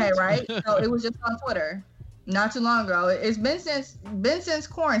What? Okay, right. So it was just on Twitter not too long ago. It's been since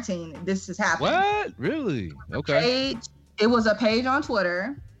quarantine. This has happened. What? Really? Okay. It was a page on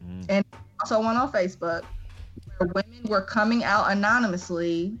Twitter Mhm. and also one on Facebook where women were coming out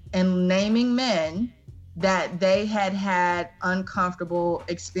anonymously and naming men that they had uncomfortable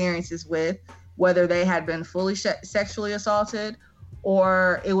experiences with, whether they had been fully sexually assaulted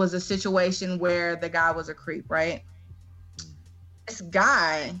or it was a situation where the guy was a creep, right? This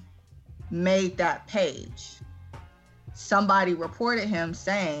guy made that page. Somebody reported him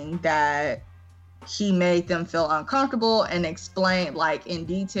saying that he made them feel uncomfortable and explained like in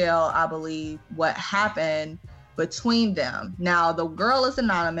detail, I believe, what happened between them. Now the girl is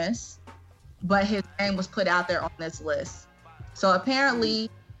anonymous, but his name was put out there on this list. So apparently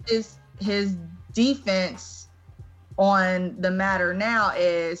his defense on the matter now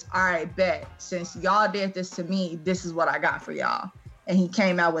is, all right, bet, since y'all did this to me, this is what I got for y'all. And he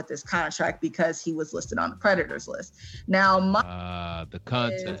came out with this contract because he was listed on the Predators list. Now, The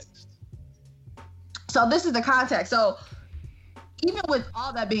context. so this is the context. So even with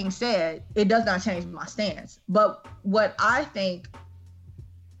all that being said, it does not change my stance. But what I think,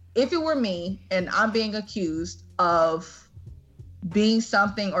 if it were me and I'm being accused of being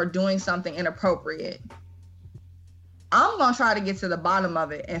something or doing something inappropriate, I'm going to try to get to the bottom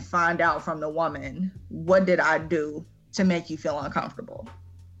of it and find out from the woman, what did I do to make you feel uncomfortable?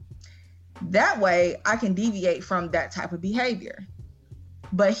 That way I can deviate from that type of behavior.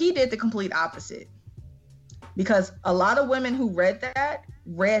 But he did the complete opposite. Because a lot of women who read that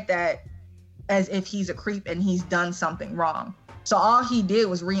as if he's a creep and he's done something wrong. So all he did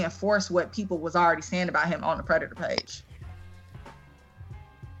was reinforce what people was already saying about him on the Predator page.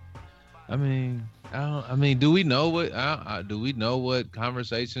 I mean, do we know what? Do we know what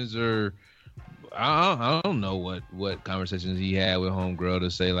conversations are I don't know what conversations he had with homegirl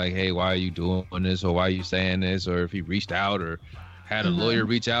to say like, hey, why are you doing this, or why are you saying this, or if he reached out or had a lawyer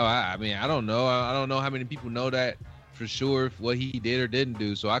reach out. I mean, I don't know. I don't know how many people know that for sure, what he did or didn't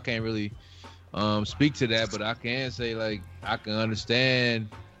do. So I can't really speak to that, but I can say like I can understand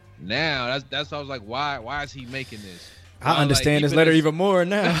now. That's why I was like, why is he making this? I understand his letter even more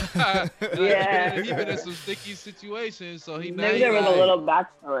now. Yeah, he been in some sticky situations, so maybe there was a little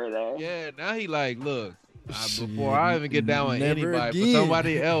backstory there. Yeah, now he like, look, before I even get down with anybody, again. for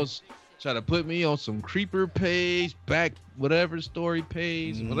somebody else try to put me on some creeper page, back whatever story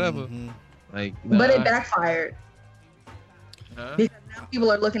page, whatever. Like, but it backfired. Huh? Because now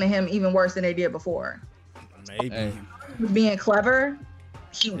people are looking at him even worse than they did before. Maybe. Hey. He was being clever.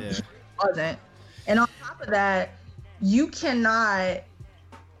 He wasn't. And on top of that, you cannot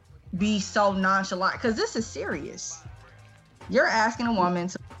be so nonchalant because this is serious. You're asking a woman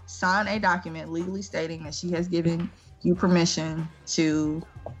to sign a document legally stating that she has given you permission to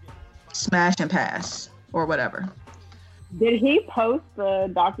smash and pass or whatever. Did he post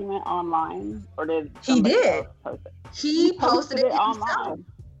the document online, or did He did. else post it? He posted it himself. online.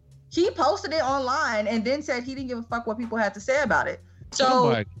 He posted it online and then said he didn't give a fuck what people had to say about it. So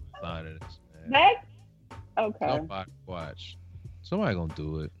Somebody sign it, man. Okay. Somebody watch. Somebody gonna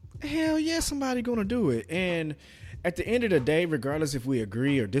do it. Hell yeah, somebody gonna do it. And at the end of the day, regardless if we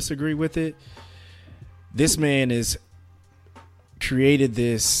agree or disagree with it, this man is created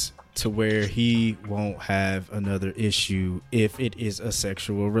this to where he won't have another issue if it is a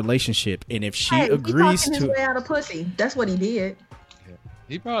sexual relationship. And if she agrees he to his way out of pussy. That's what he did.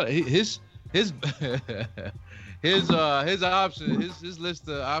 He probably his his options, his list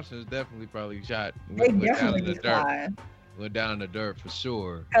of options definitely probably shot. They Went down definitely in the be dirt. flying. Went down in the dirt for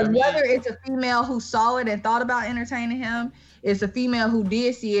sure. Because whether it's a female who saw it and thought about entertaining him, it's a female who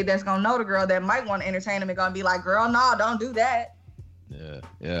did see it that's gonna know the girl that might want to entertain him and gonna be like, "Girl, no, don't do that."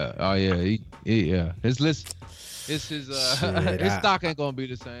 Yeah. Oh yeah. He yeah. His list. His stock ain't gonna be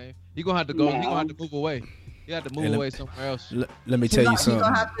the same. He gonna have to go. He gonna have to move away. He have to move away somewhere else. let me tell you something.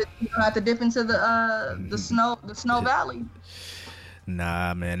 You're gonna have to dip into the snow valley.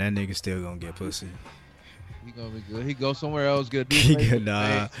 Nah, man, that nigga still gonna get pussy. He gonna be good. He go somewhere else. Get He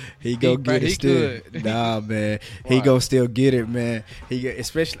go get it still. Good. Nah, man, he go still get it, man.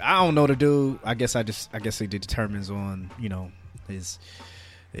 Especially I don't know the dude. I guess it determines on his.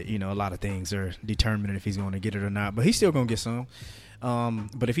 A lot of things are determining if he's going to get it or not, but he's still going to get some.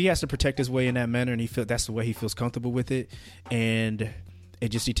 But if he has to protect his way in that manner, and he feel that's the way he feels comfortable with it, and it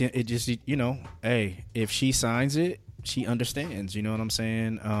just hey, if she signs it, she understands. You know what I'm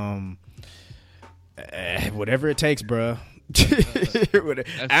saying? Whatever it takes, bruh.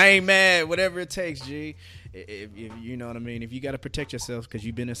 I ain't mad. Whatever it takes, G. If you know what I mean, if you got to protect yourself because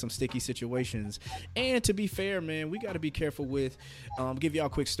you've been in some sticky situations. And to be fair, man, we got to be careful with give y'all a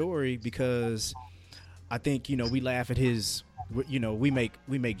quick story, because I think we laugh at his we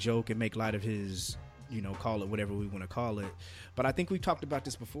make joke and make light of his call it whatever we want to call it, but I think we talked about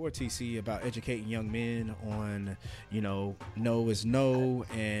this before, TC, about educating young men on no is no,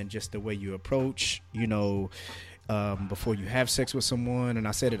 and just the way you approach before you have sex with someone. And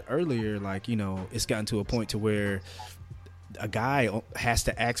I said it earlier, like, it's gotten to a point to where a guy has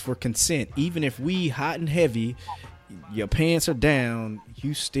to ask for consent. Even if we hot and heavy, your pants are down,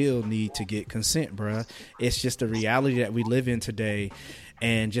 you still need to get consent, bruh. It's just the reality that we live in today.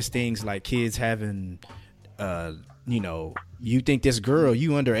 And just things like kids having, you think this girl,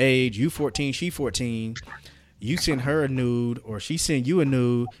 you underage, you 14, she 14, you send her a nude or she send you a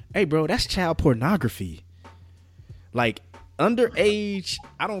nude. Hey, bro, that's child pornography. Like, underage,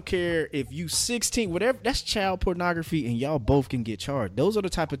 I don't care if you 16, whatever, that's child pornography, and y'all both can get charged. Those are the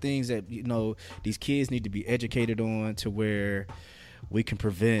type of things that, these kids need to be educated on, to where we can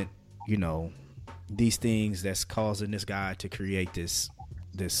prevent, these things that's causing this guy to create this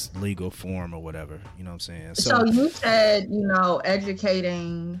legal form or whatever. You know what I'm saying? So you said,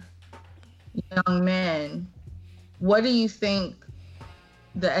 educating young men. What do you think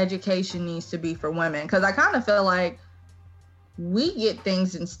the education needs to be for women? Because I kind of feel like we get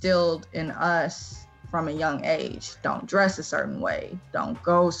things instilled in us from a young age. Don't dress a certain way. Don't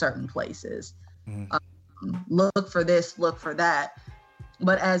go certain places. Look for this, look for that.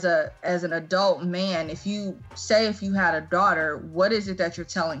 But as an adult man, if you had a daughter, what is it that you're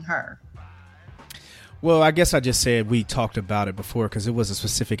telling her? Well, I guess I just said we talked about it before, because it was a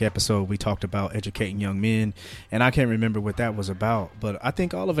specific episode. We talked about educating young men, and I can't remember what that was about. But I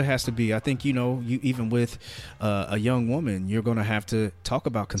think all of it has to be, I think, you even with a young woman, you're going to have to talk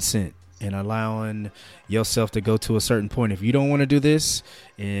about consent. and allowing yourself to go to a certain point. If you don't want to do this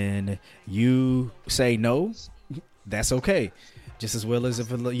and you say no, that's okay. Just as well as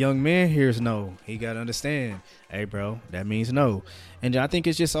if a young man hears no, he got to understand, hey, bro, that means no. And I think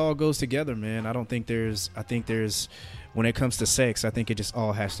it just all goes together, man. I think there's, when it comes to sex, I think it just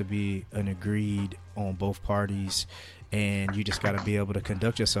all has to be an agreed on both parties. And you just got to be able to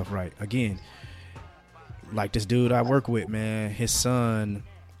conduct yourself right. Again, like this dude I work with, man, his son,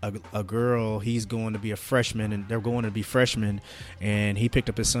 a girl, he's going to be a freshman, and they're going to be freshmen, and he picked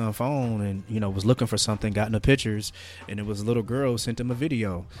up his son's phone and, you know, was looking for something, got in the pictures, and it was a little girl who sent him a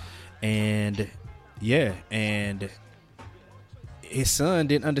video. And yeah, and his son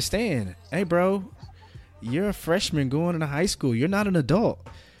didn't understand. Hey, bro, you're a freshman going into high school. You're not an adult.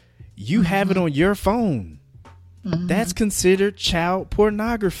 You have it on your phone. That's considered child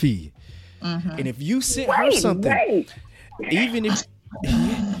pornography. And if you sent her something,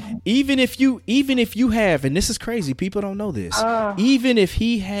 even if you have, and this is crazy, people don't know this, even if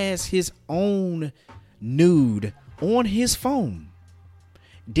he has his own nude on his phone,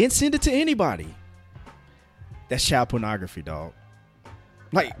 didn't send it to anybody, that's child pornography, dog.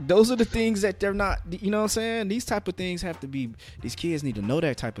 Like, those are the things that they're not, you know what I'm saying? These type of things have to be, these kids need to know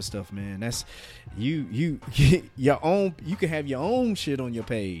that type of stuff, man. That's you your own, you can have your own shit on your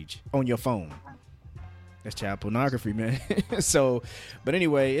page, on your phone. That's child pornography, man. So, but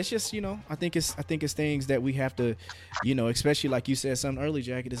anyway, it's just, you know, I think it's things that we have to, you know, especially like you said something early,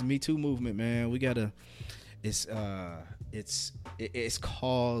 Jackie, this Me Too movement, man. We gotta, it's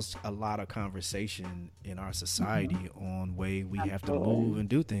caused a lot of conversation in our society on way we have to move and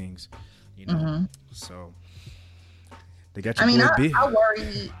do things, you know. So they got your boy big.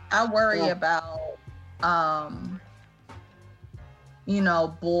 I worry about you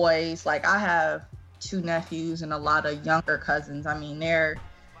know, boys. Like, I have 2 nephews and a lot of younger cousins. I mean, this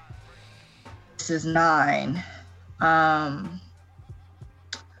is 9.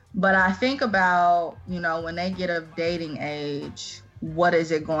 But I think about, you know, when they get of dating age, what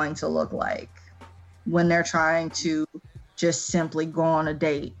is it going to look like when they're trying to just simply go on a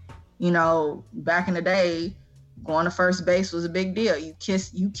date? You know, back in the day, going to first base was a big deal. You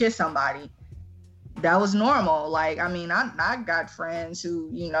kiss somebody. That was normal. Like, I mean, I got friends who,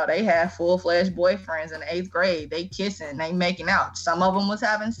 you know, they had full-fledged boyfriends in the 8th grade. They kissing, they making out. Some of them was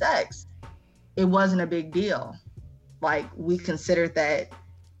having sex. It wasn't a big deal. Like, we considered that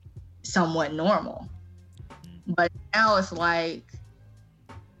somewhat normal. But now it's like,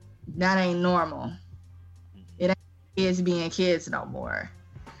 that ain't normal. It ain't kids being kids no more.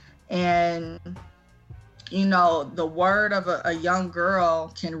 And, you know, the word of a young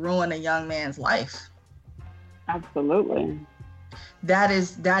girl can ruin a young man's life. Absolutely. That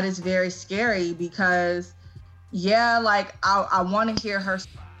is very scary, because, yeah, like, I want to hear her.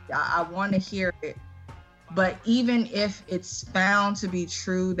 I want to hear it. But even if it's found to be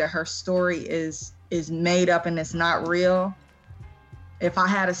true that her story is made up and it's not real, if I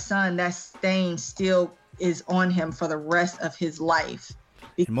had a son, that stain still is on him for the rest of his life.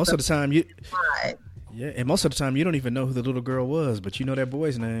 And most of the time, you don't even know who the little girl was, but you know that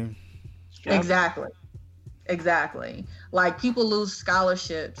boy's name. Exactly. Like, people lose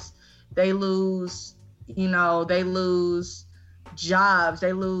scholarships. They lose jobs,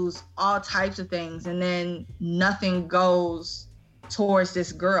 they lose all types of things, and then nothing goes towards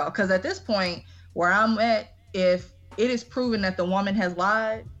this girl. Because at this point where I'm at, if it is proven that the woman has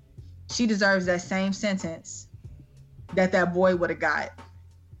lied, she deserves that same sentence that boy would have got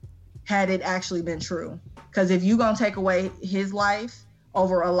had it actually been true. Because if you're gonna take away his life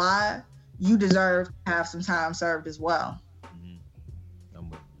over a lie, you deserve to have some time served as well. I'm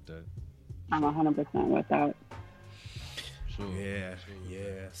with that. I'm 100% with that. Yeah.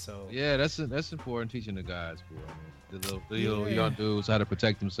 So yeah, that's important, teaching the guys, bro. The little young dudes how to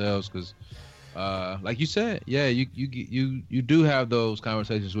protect themselves, because, like you said, yeah, you do have those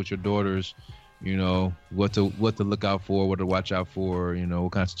conversations with your daughters. You know what to look out for, what to watch out for. You know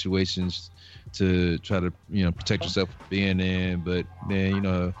what kind of situations to try to protect yourself from being in. But then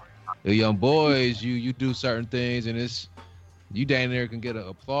the young boys, you do certain things, and it's. You dang near can get an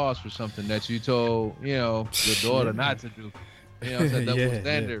applause for something that you told, your daughter not to do. It's a double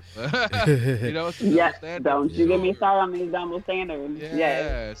standard. It's a double standard. Don't you get me started on these double standards.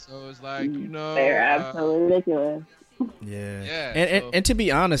 Yeah, so it's like, they're absolutely ridiculous. Yeah. And to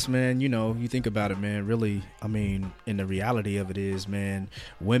be honest, man, you think about it, man, really, I mean, and the reality of it is, man,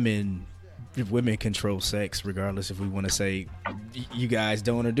 women control sex, regardless if we want to say you guys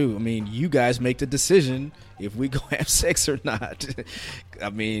don't or do. I mean, you guys make the decision if we go have sex or not. I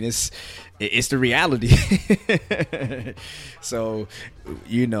mean, it's the reality. So,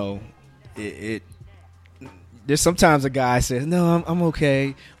 it there's sometimes a guy says, no, I'm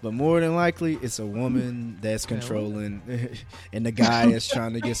okay, but more than likely it's a woman that's controlling and the guy is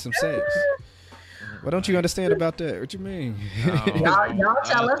trying to get some sex. What don't you understand about that? What you mean? Y'all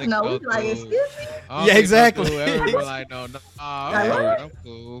tell us no. We like, excuse me. Yeah, exactly. Everyone like, no, I'm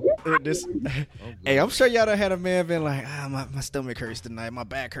cool. Hey, I'm sure y'all done had a man been like, my stomach hurts tonight, my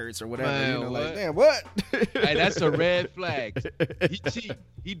back hurts or whatever. Man, like, damn, what? Hey, that's a red flag. He cheat.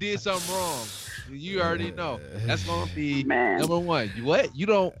 He did something wrong. You already know. That's gonna be number one. What? You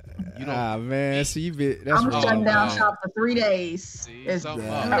don't. Ah, man. See, that's I'm wrong. shutting down shop for 3 days. See, If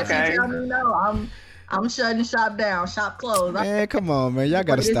okay. you tell me no, I'm shutting shop down. Shop closed. Man, come on, man. Y'all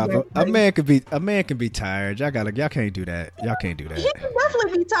gotta stop. A man can be tired. Y'all can't do that. Y'all can't do that. He can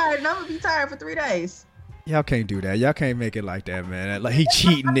definitely be tired, and I'm gonna be tired for 3 days. Y'all can't do that. Y'all can't make it like that, man. Like he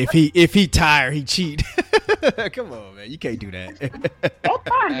cheating. If he tired, he cheat. Come on, man. You can't do that. That's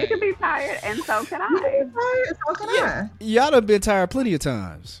fine. You can be tired, and so can I. So can I. Y'all done been tired plenty of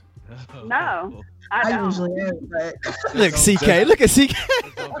times. No, I don't. Usually am, but Look, CK. Look at CK.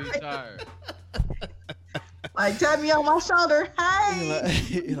 Don't be tired. like tap me on my shoulder. Hey,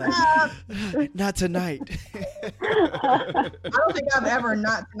 You're like, not tonight. I don't think I've ever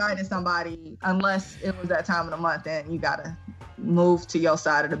not tonighted somebody unless it was that time of the month and you gotta move to your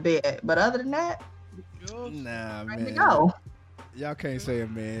side of the bed. But other than that, Nah, ready to man. go. Y'all can't say a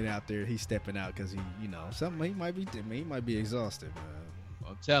man out there he's stepping out because he might be exhausted, man.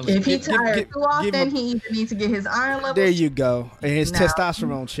 I'm telling If you. he tired give too often, him- he either needs to get his iron level. There you go. And his No.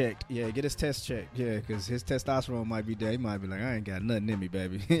 testosterone checked. Yeah, get his test checked. Yeah, because his testosterone might be there. He might be like, I ain't got nothing in me,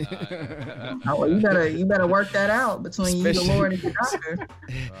 baby. Oh, well, you better work that out between you, the Especially- Lord, and the doctor.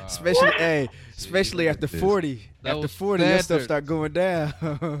 Especially after 40. Double After 40, your stuff standards. start going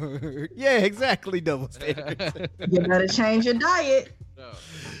down. Yeah, exactly. Double standards. You better change your diet. No.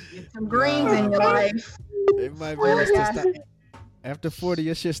 Get some greens in your life. It might be less testo- After 40,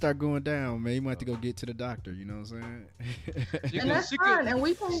 your shit start going down, man. You might have to go get to the doctor. You know what I'm saying? And that's fine, and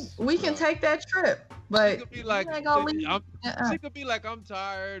we can take that trip. But She could be like, you ain't gonna leave. she could be like, I'm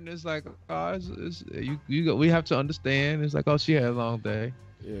tired, and it's like, oh, we have to understand. It's like, oh, she had a long day.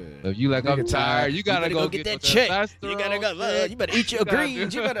 Yeah. If you like, I'm Nigga tired, you gotta go get your that check. testosterone You gotta go. check. You better eat your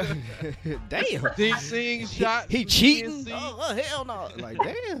greens. You better. Damn. Ginseng shot. He some cheating? GNC. Oh, hell no! Like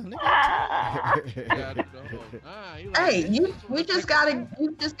damn, nigga. You gotta do the whole- Nah, you like, Hey, this you is just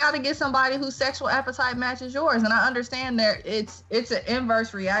what gotta get somebody whose sexual appetite matches yours. And I understand that it's an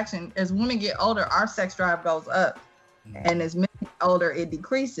inverse reaction. As women get older, our sex drive goes up, and as men get older, it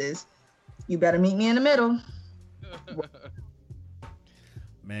decreases. You better meet me in the middle,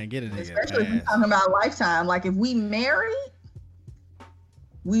 Man, get a nigga. especially if we're talking about lifetime. Like if we married,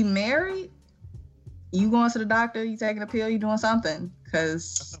 you going to the doctor, you taking a pill, you doing something,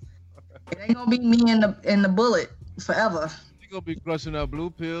 because it ain't gonna be me in the bullet forever. She gonna be crushing up blue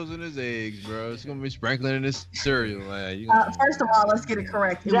pills in his eggs, bro. She's gonna be sprinkling in his cereal. Man. First of all, let's get it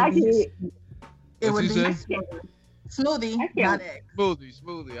correct. It Jackie, would What'd be you say? smoothie, not egg. Smoothie.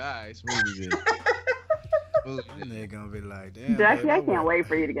 All right, smoothie. Then. Smoothie. Nigga gonna be like, damn. Jackie, babe, I can't wait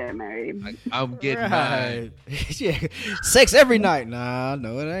for you to get married. I'm getting mine. Right. Yeah. Sex every night. Nah,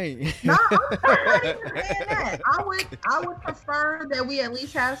 no, it ain't. No, I'm not even saying that. I would prefer that we at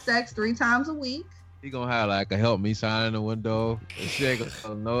least have sex 3 times a week. He gonna have like a help me sign in the window. And she ain't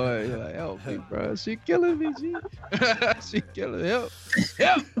gonna know it. You're like, help me, bro. She killing me, G. She killing help.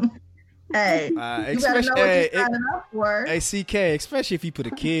 Hey, you better know what you're signing up for. Hey, CK, especially if you put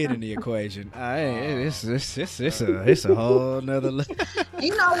a kid in the equation. It's a whole nother.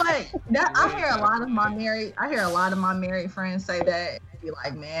 You know what? I hear a lot of my married friends say that. Be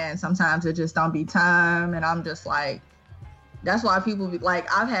like, man, sometimes it just don't be time, and I'm just like, that's why people be like,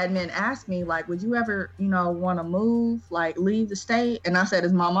 I've had men ask me like, would you ever, want to move, like leave the state? And I said,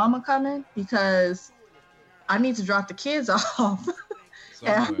 is my mama coming? Because I need to drop the kids off.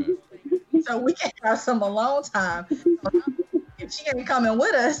 So we can have some alone time. If she ain't coming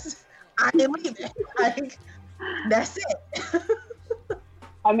with us, I ain't leaving. Like, that's it.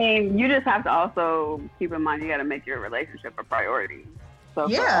 I mean, you just have to also keep in mind you got to make your relationship a priority. So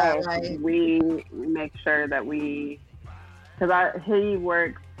for Yeah, us, like- we make sure that because he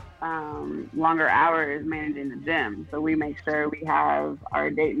works longer hours managing the gym, so we make sure we have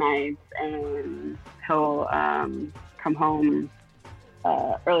our date nights, and he'll come home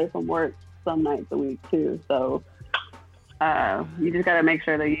early from work some nights a week too. So you just got to make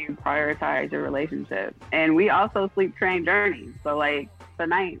sure that you prioritize your relationship. And we also sleep train journeys. So like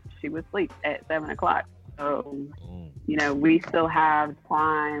tonight she would sleep at 7:00. So we still have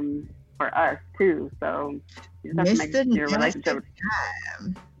time for us too. So you just have to make your relationship.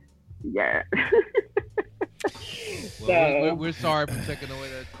 yeah. Well, we're sorry for taking away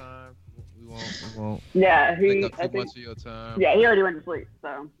that time. We won't Yeah, take up too much of your time. Yeah, he already went to sleep.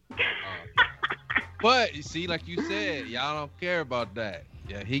 So. But you see, like you said, y'all don't care about that.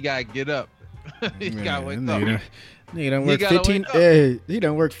 Yeah, he gotta get up. He gotta wake up. Nigga done work 15. He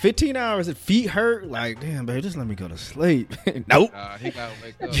done work 15 hours. His feet hurt. Like, damn, baby, just let me go to sleep. Nope. He gotta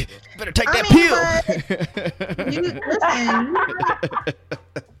wake up. Better take that pill.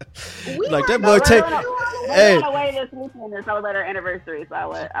 Like that boy take. Hey, we're away this weekend to celebrate our anniversary, so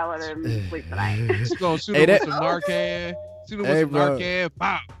I let him sleep tonight. Just gonna shoot him with some Narcan. Shoot him with some Narcan.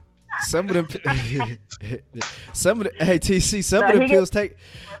 Pop. Some of them, hey TC, some of them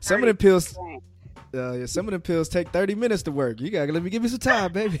pills take 30 minutes to work. You gotta give me some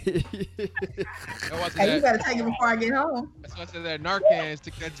time, baby. Hey, you gotta take it before I get home. That's why I said that Narcan,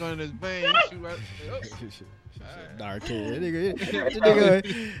 stick that joint in his vein, shoot right. Narcan, nigga,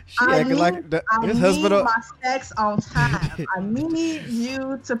 she acting like his husband. I need my sex on time. I need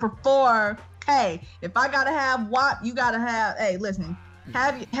you to perform. Hey, if I gotta have WAP, you gotta have. Hey, listen.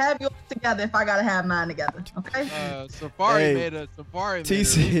 Have yours together if I gotta have mine together, okay? Safari made a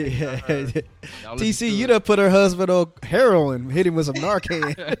TC. TC, you done put her husband on heroin, hit him with some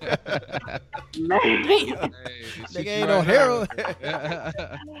Narcan. Nigga ain't on heroin.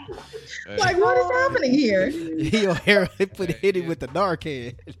 Like, what is happening here? He on heroin, hit him with the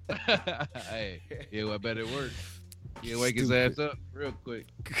Narcan. Hey, I bet it worked. Yeah, wake his ass up real quick.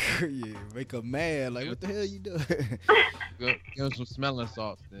 Yeah, make him mad. Like, what the hell you doing? Give him some smelling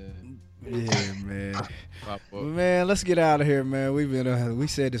salts, then. Yeah, man. Man, let's get out of here, man. We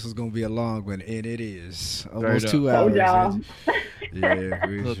said this was gonna be a long one, and it is almost 2 hours. Yeah,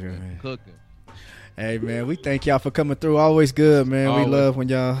 cooking. Hey, man, we thank y'all for coming through. Always good, man. Always. We love when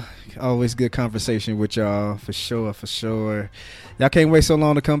y'all. Always good conversation with y'all, for sure. Y'all can't wait so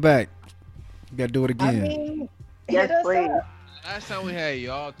long to come back. You gotta do it again. Yes, please. Last time we had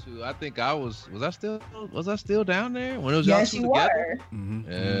y'all two, I think I was I still down there when it was y'all two together?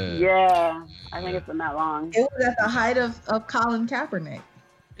 Mm-hmm. Yeah, I think it's been that long. It was at the height of Colin Kaepernick.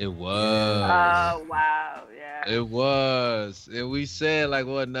 It was. Oh wow, yeah. It was, and we said like,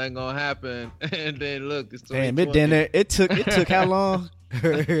 "What? Nothing gonna happen," and then look, it's damn. It took how long?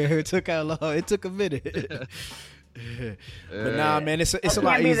 It took how long? It took a minute. But nah, man, it's a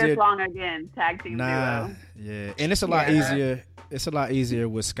lot easier. Can't be this long again. Tag team duo. Yeah, and it's a lot easier. It's a lot easier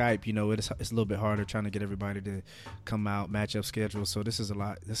with Skype. You know, it's a little bit harder trying to get everybody to come out, match up schedules. So this is a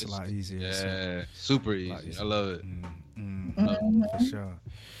lot. This is a lot easier. Yeah, so, super easy. I love it. For sure.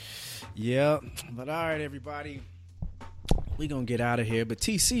 Yeah, but all right, everybody, we gonna get out of here. But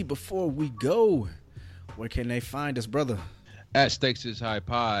TC, before we go, where can they find us, brother? At Stakes is High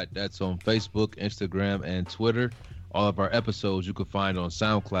Pod. That's on Facebook, Instagram, and Twitter. All of our episodes you can find on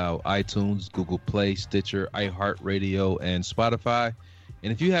SoundCloud, iTunes, Google Play, Stitcher, iHeartRadio, and Spotify.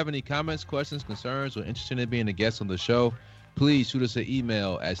 And if you have any comments, questions, concerns, or interested in being a guest on the show, please shoot us an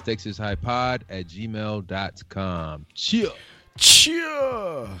email at stakesishighpod@gmail.com. Cheer.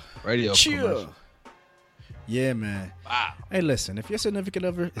 Radio commercial. Yeah, man. Wow. Hey, listen, if your significant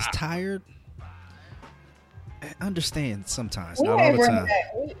other is tired, understand sometimes, not all the time.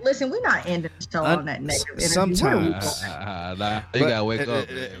 Listen, we're not ending the show on that negative energy. Sometimes. You gotta wake up.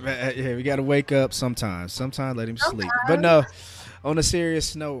 Yeah, we gotta wake up sometimes. Sometimes let him sleep. But no, on a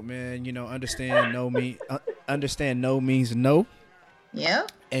serious note, man, understand no means no. Yeah.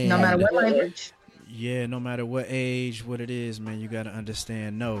 And no matter what language. Yeah, no matter what age, what it is, man, you got to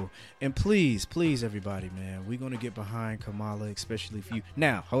understand no. And please, everybody, man, we're going to get behind Kamala, especially if you...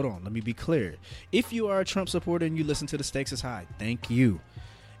 Now, hold on. Let me be clear. If you are a Trump supporter and you listen to The Stakes is High, thank you.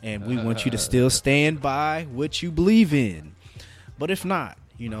 And we want you to still stand by what you believe in. But if not,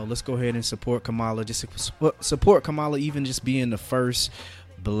 let's go ahead and support Kamala. Just support Kamala, even just being the first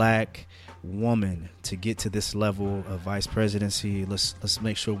black woman to get to this level of vice presidency. Let's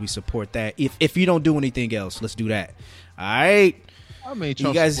make sure we support that. If you don't do anything else, let's do that. All right. How many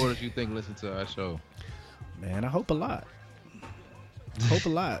Trump supporters you think listen to our show? Man, I hope a lot.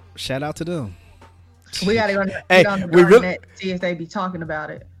 Shout out to them. We gotta go on the Garnet, see if they be talking about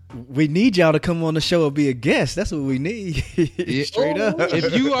it. We need y'all to come on the show and be a guest. That's what we need. Straight up.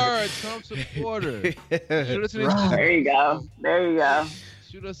 If you are a Trump supporter, there you go.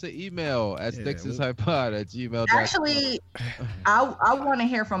 Shoot us an email at stakesishighpod@gmail.com. Actually, I want to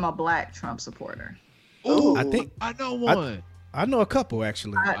hear from a black Trump supporter. Ooh, I know one. I know a couple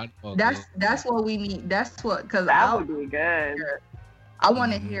actually. That's what we need. That's what because that would be good. I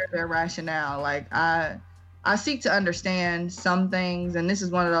want to hear their rationale. Like I seek to understand some things, and this is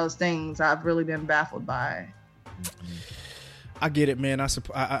one of those things I've really been baffled by. I get it, man. I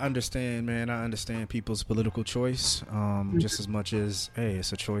understand, man. I understand people's political choice, just as much as, hey,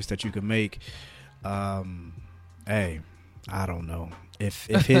 it's a choice that you can make. Hey, I don't know if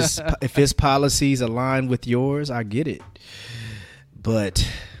his policies align with yours. I get it, but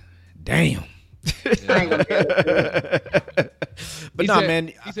damn. But no,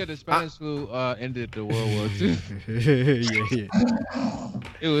 man. He said the Spanish flu ended the World War II.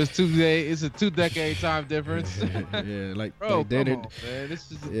 It was 2 days. It's a 2-decade time difference. Yeah, like bro, like come on, man.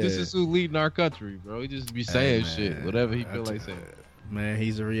 This is who leading our country, bro. He just be saying shit, whatever he feel like saying. Man,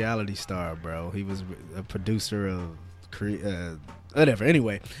 he's a reality star, bro. He was a producer of whatever.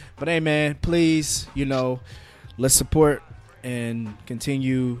 Anyway, but hey, man, please, let's support and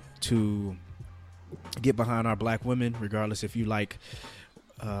continue to get behind our black women, regardless if you like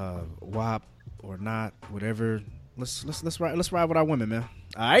WAP or not, whatever. Let's ride with our women, man.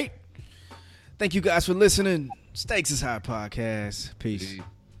 All right. Thank you guys for listening. Stakes is High podcast. Peace.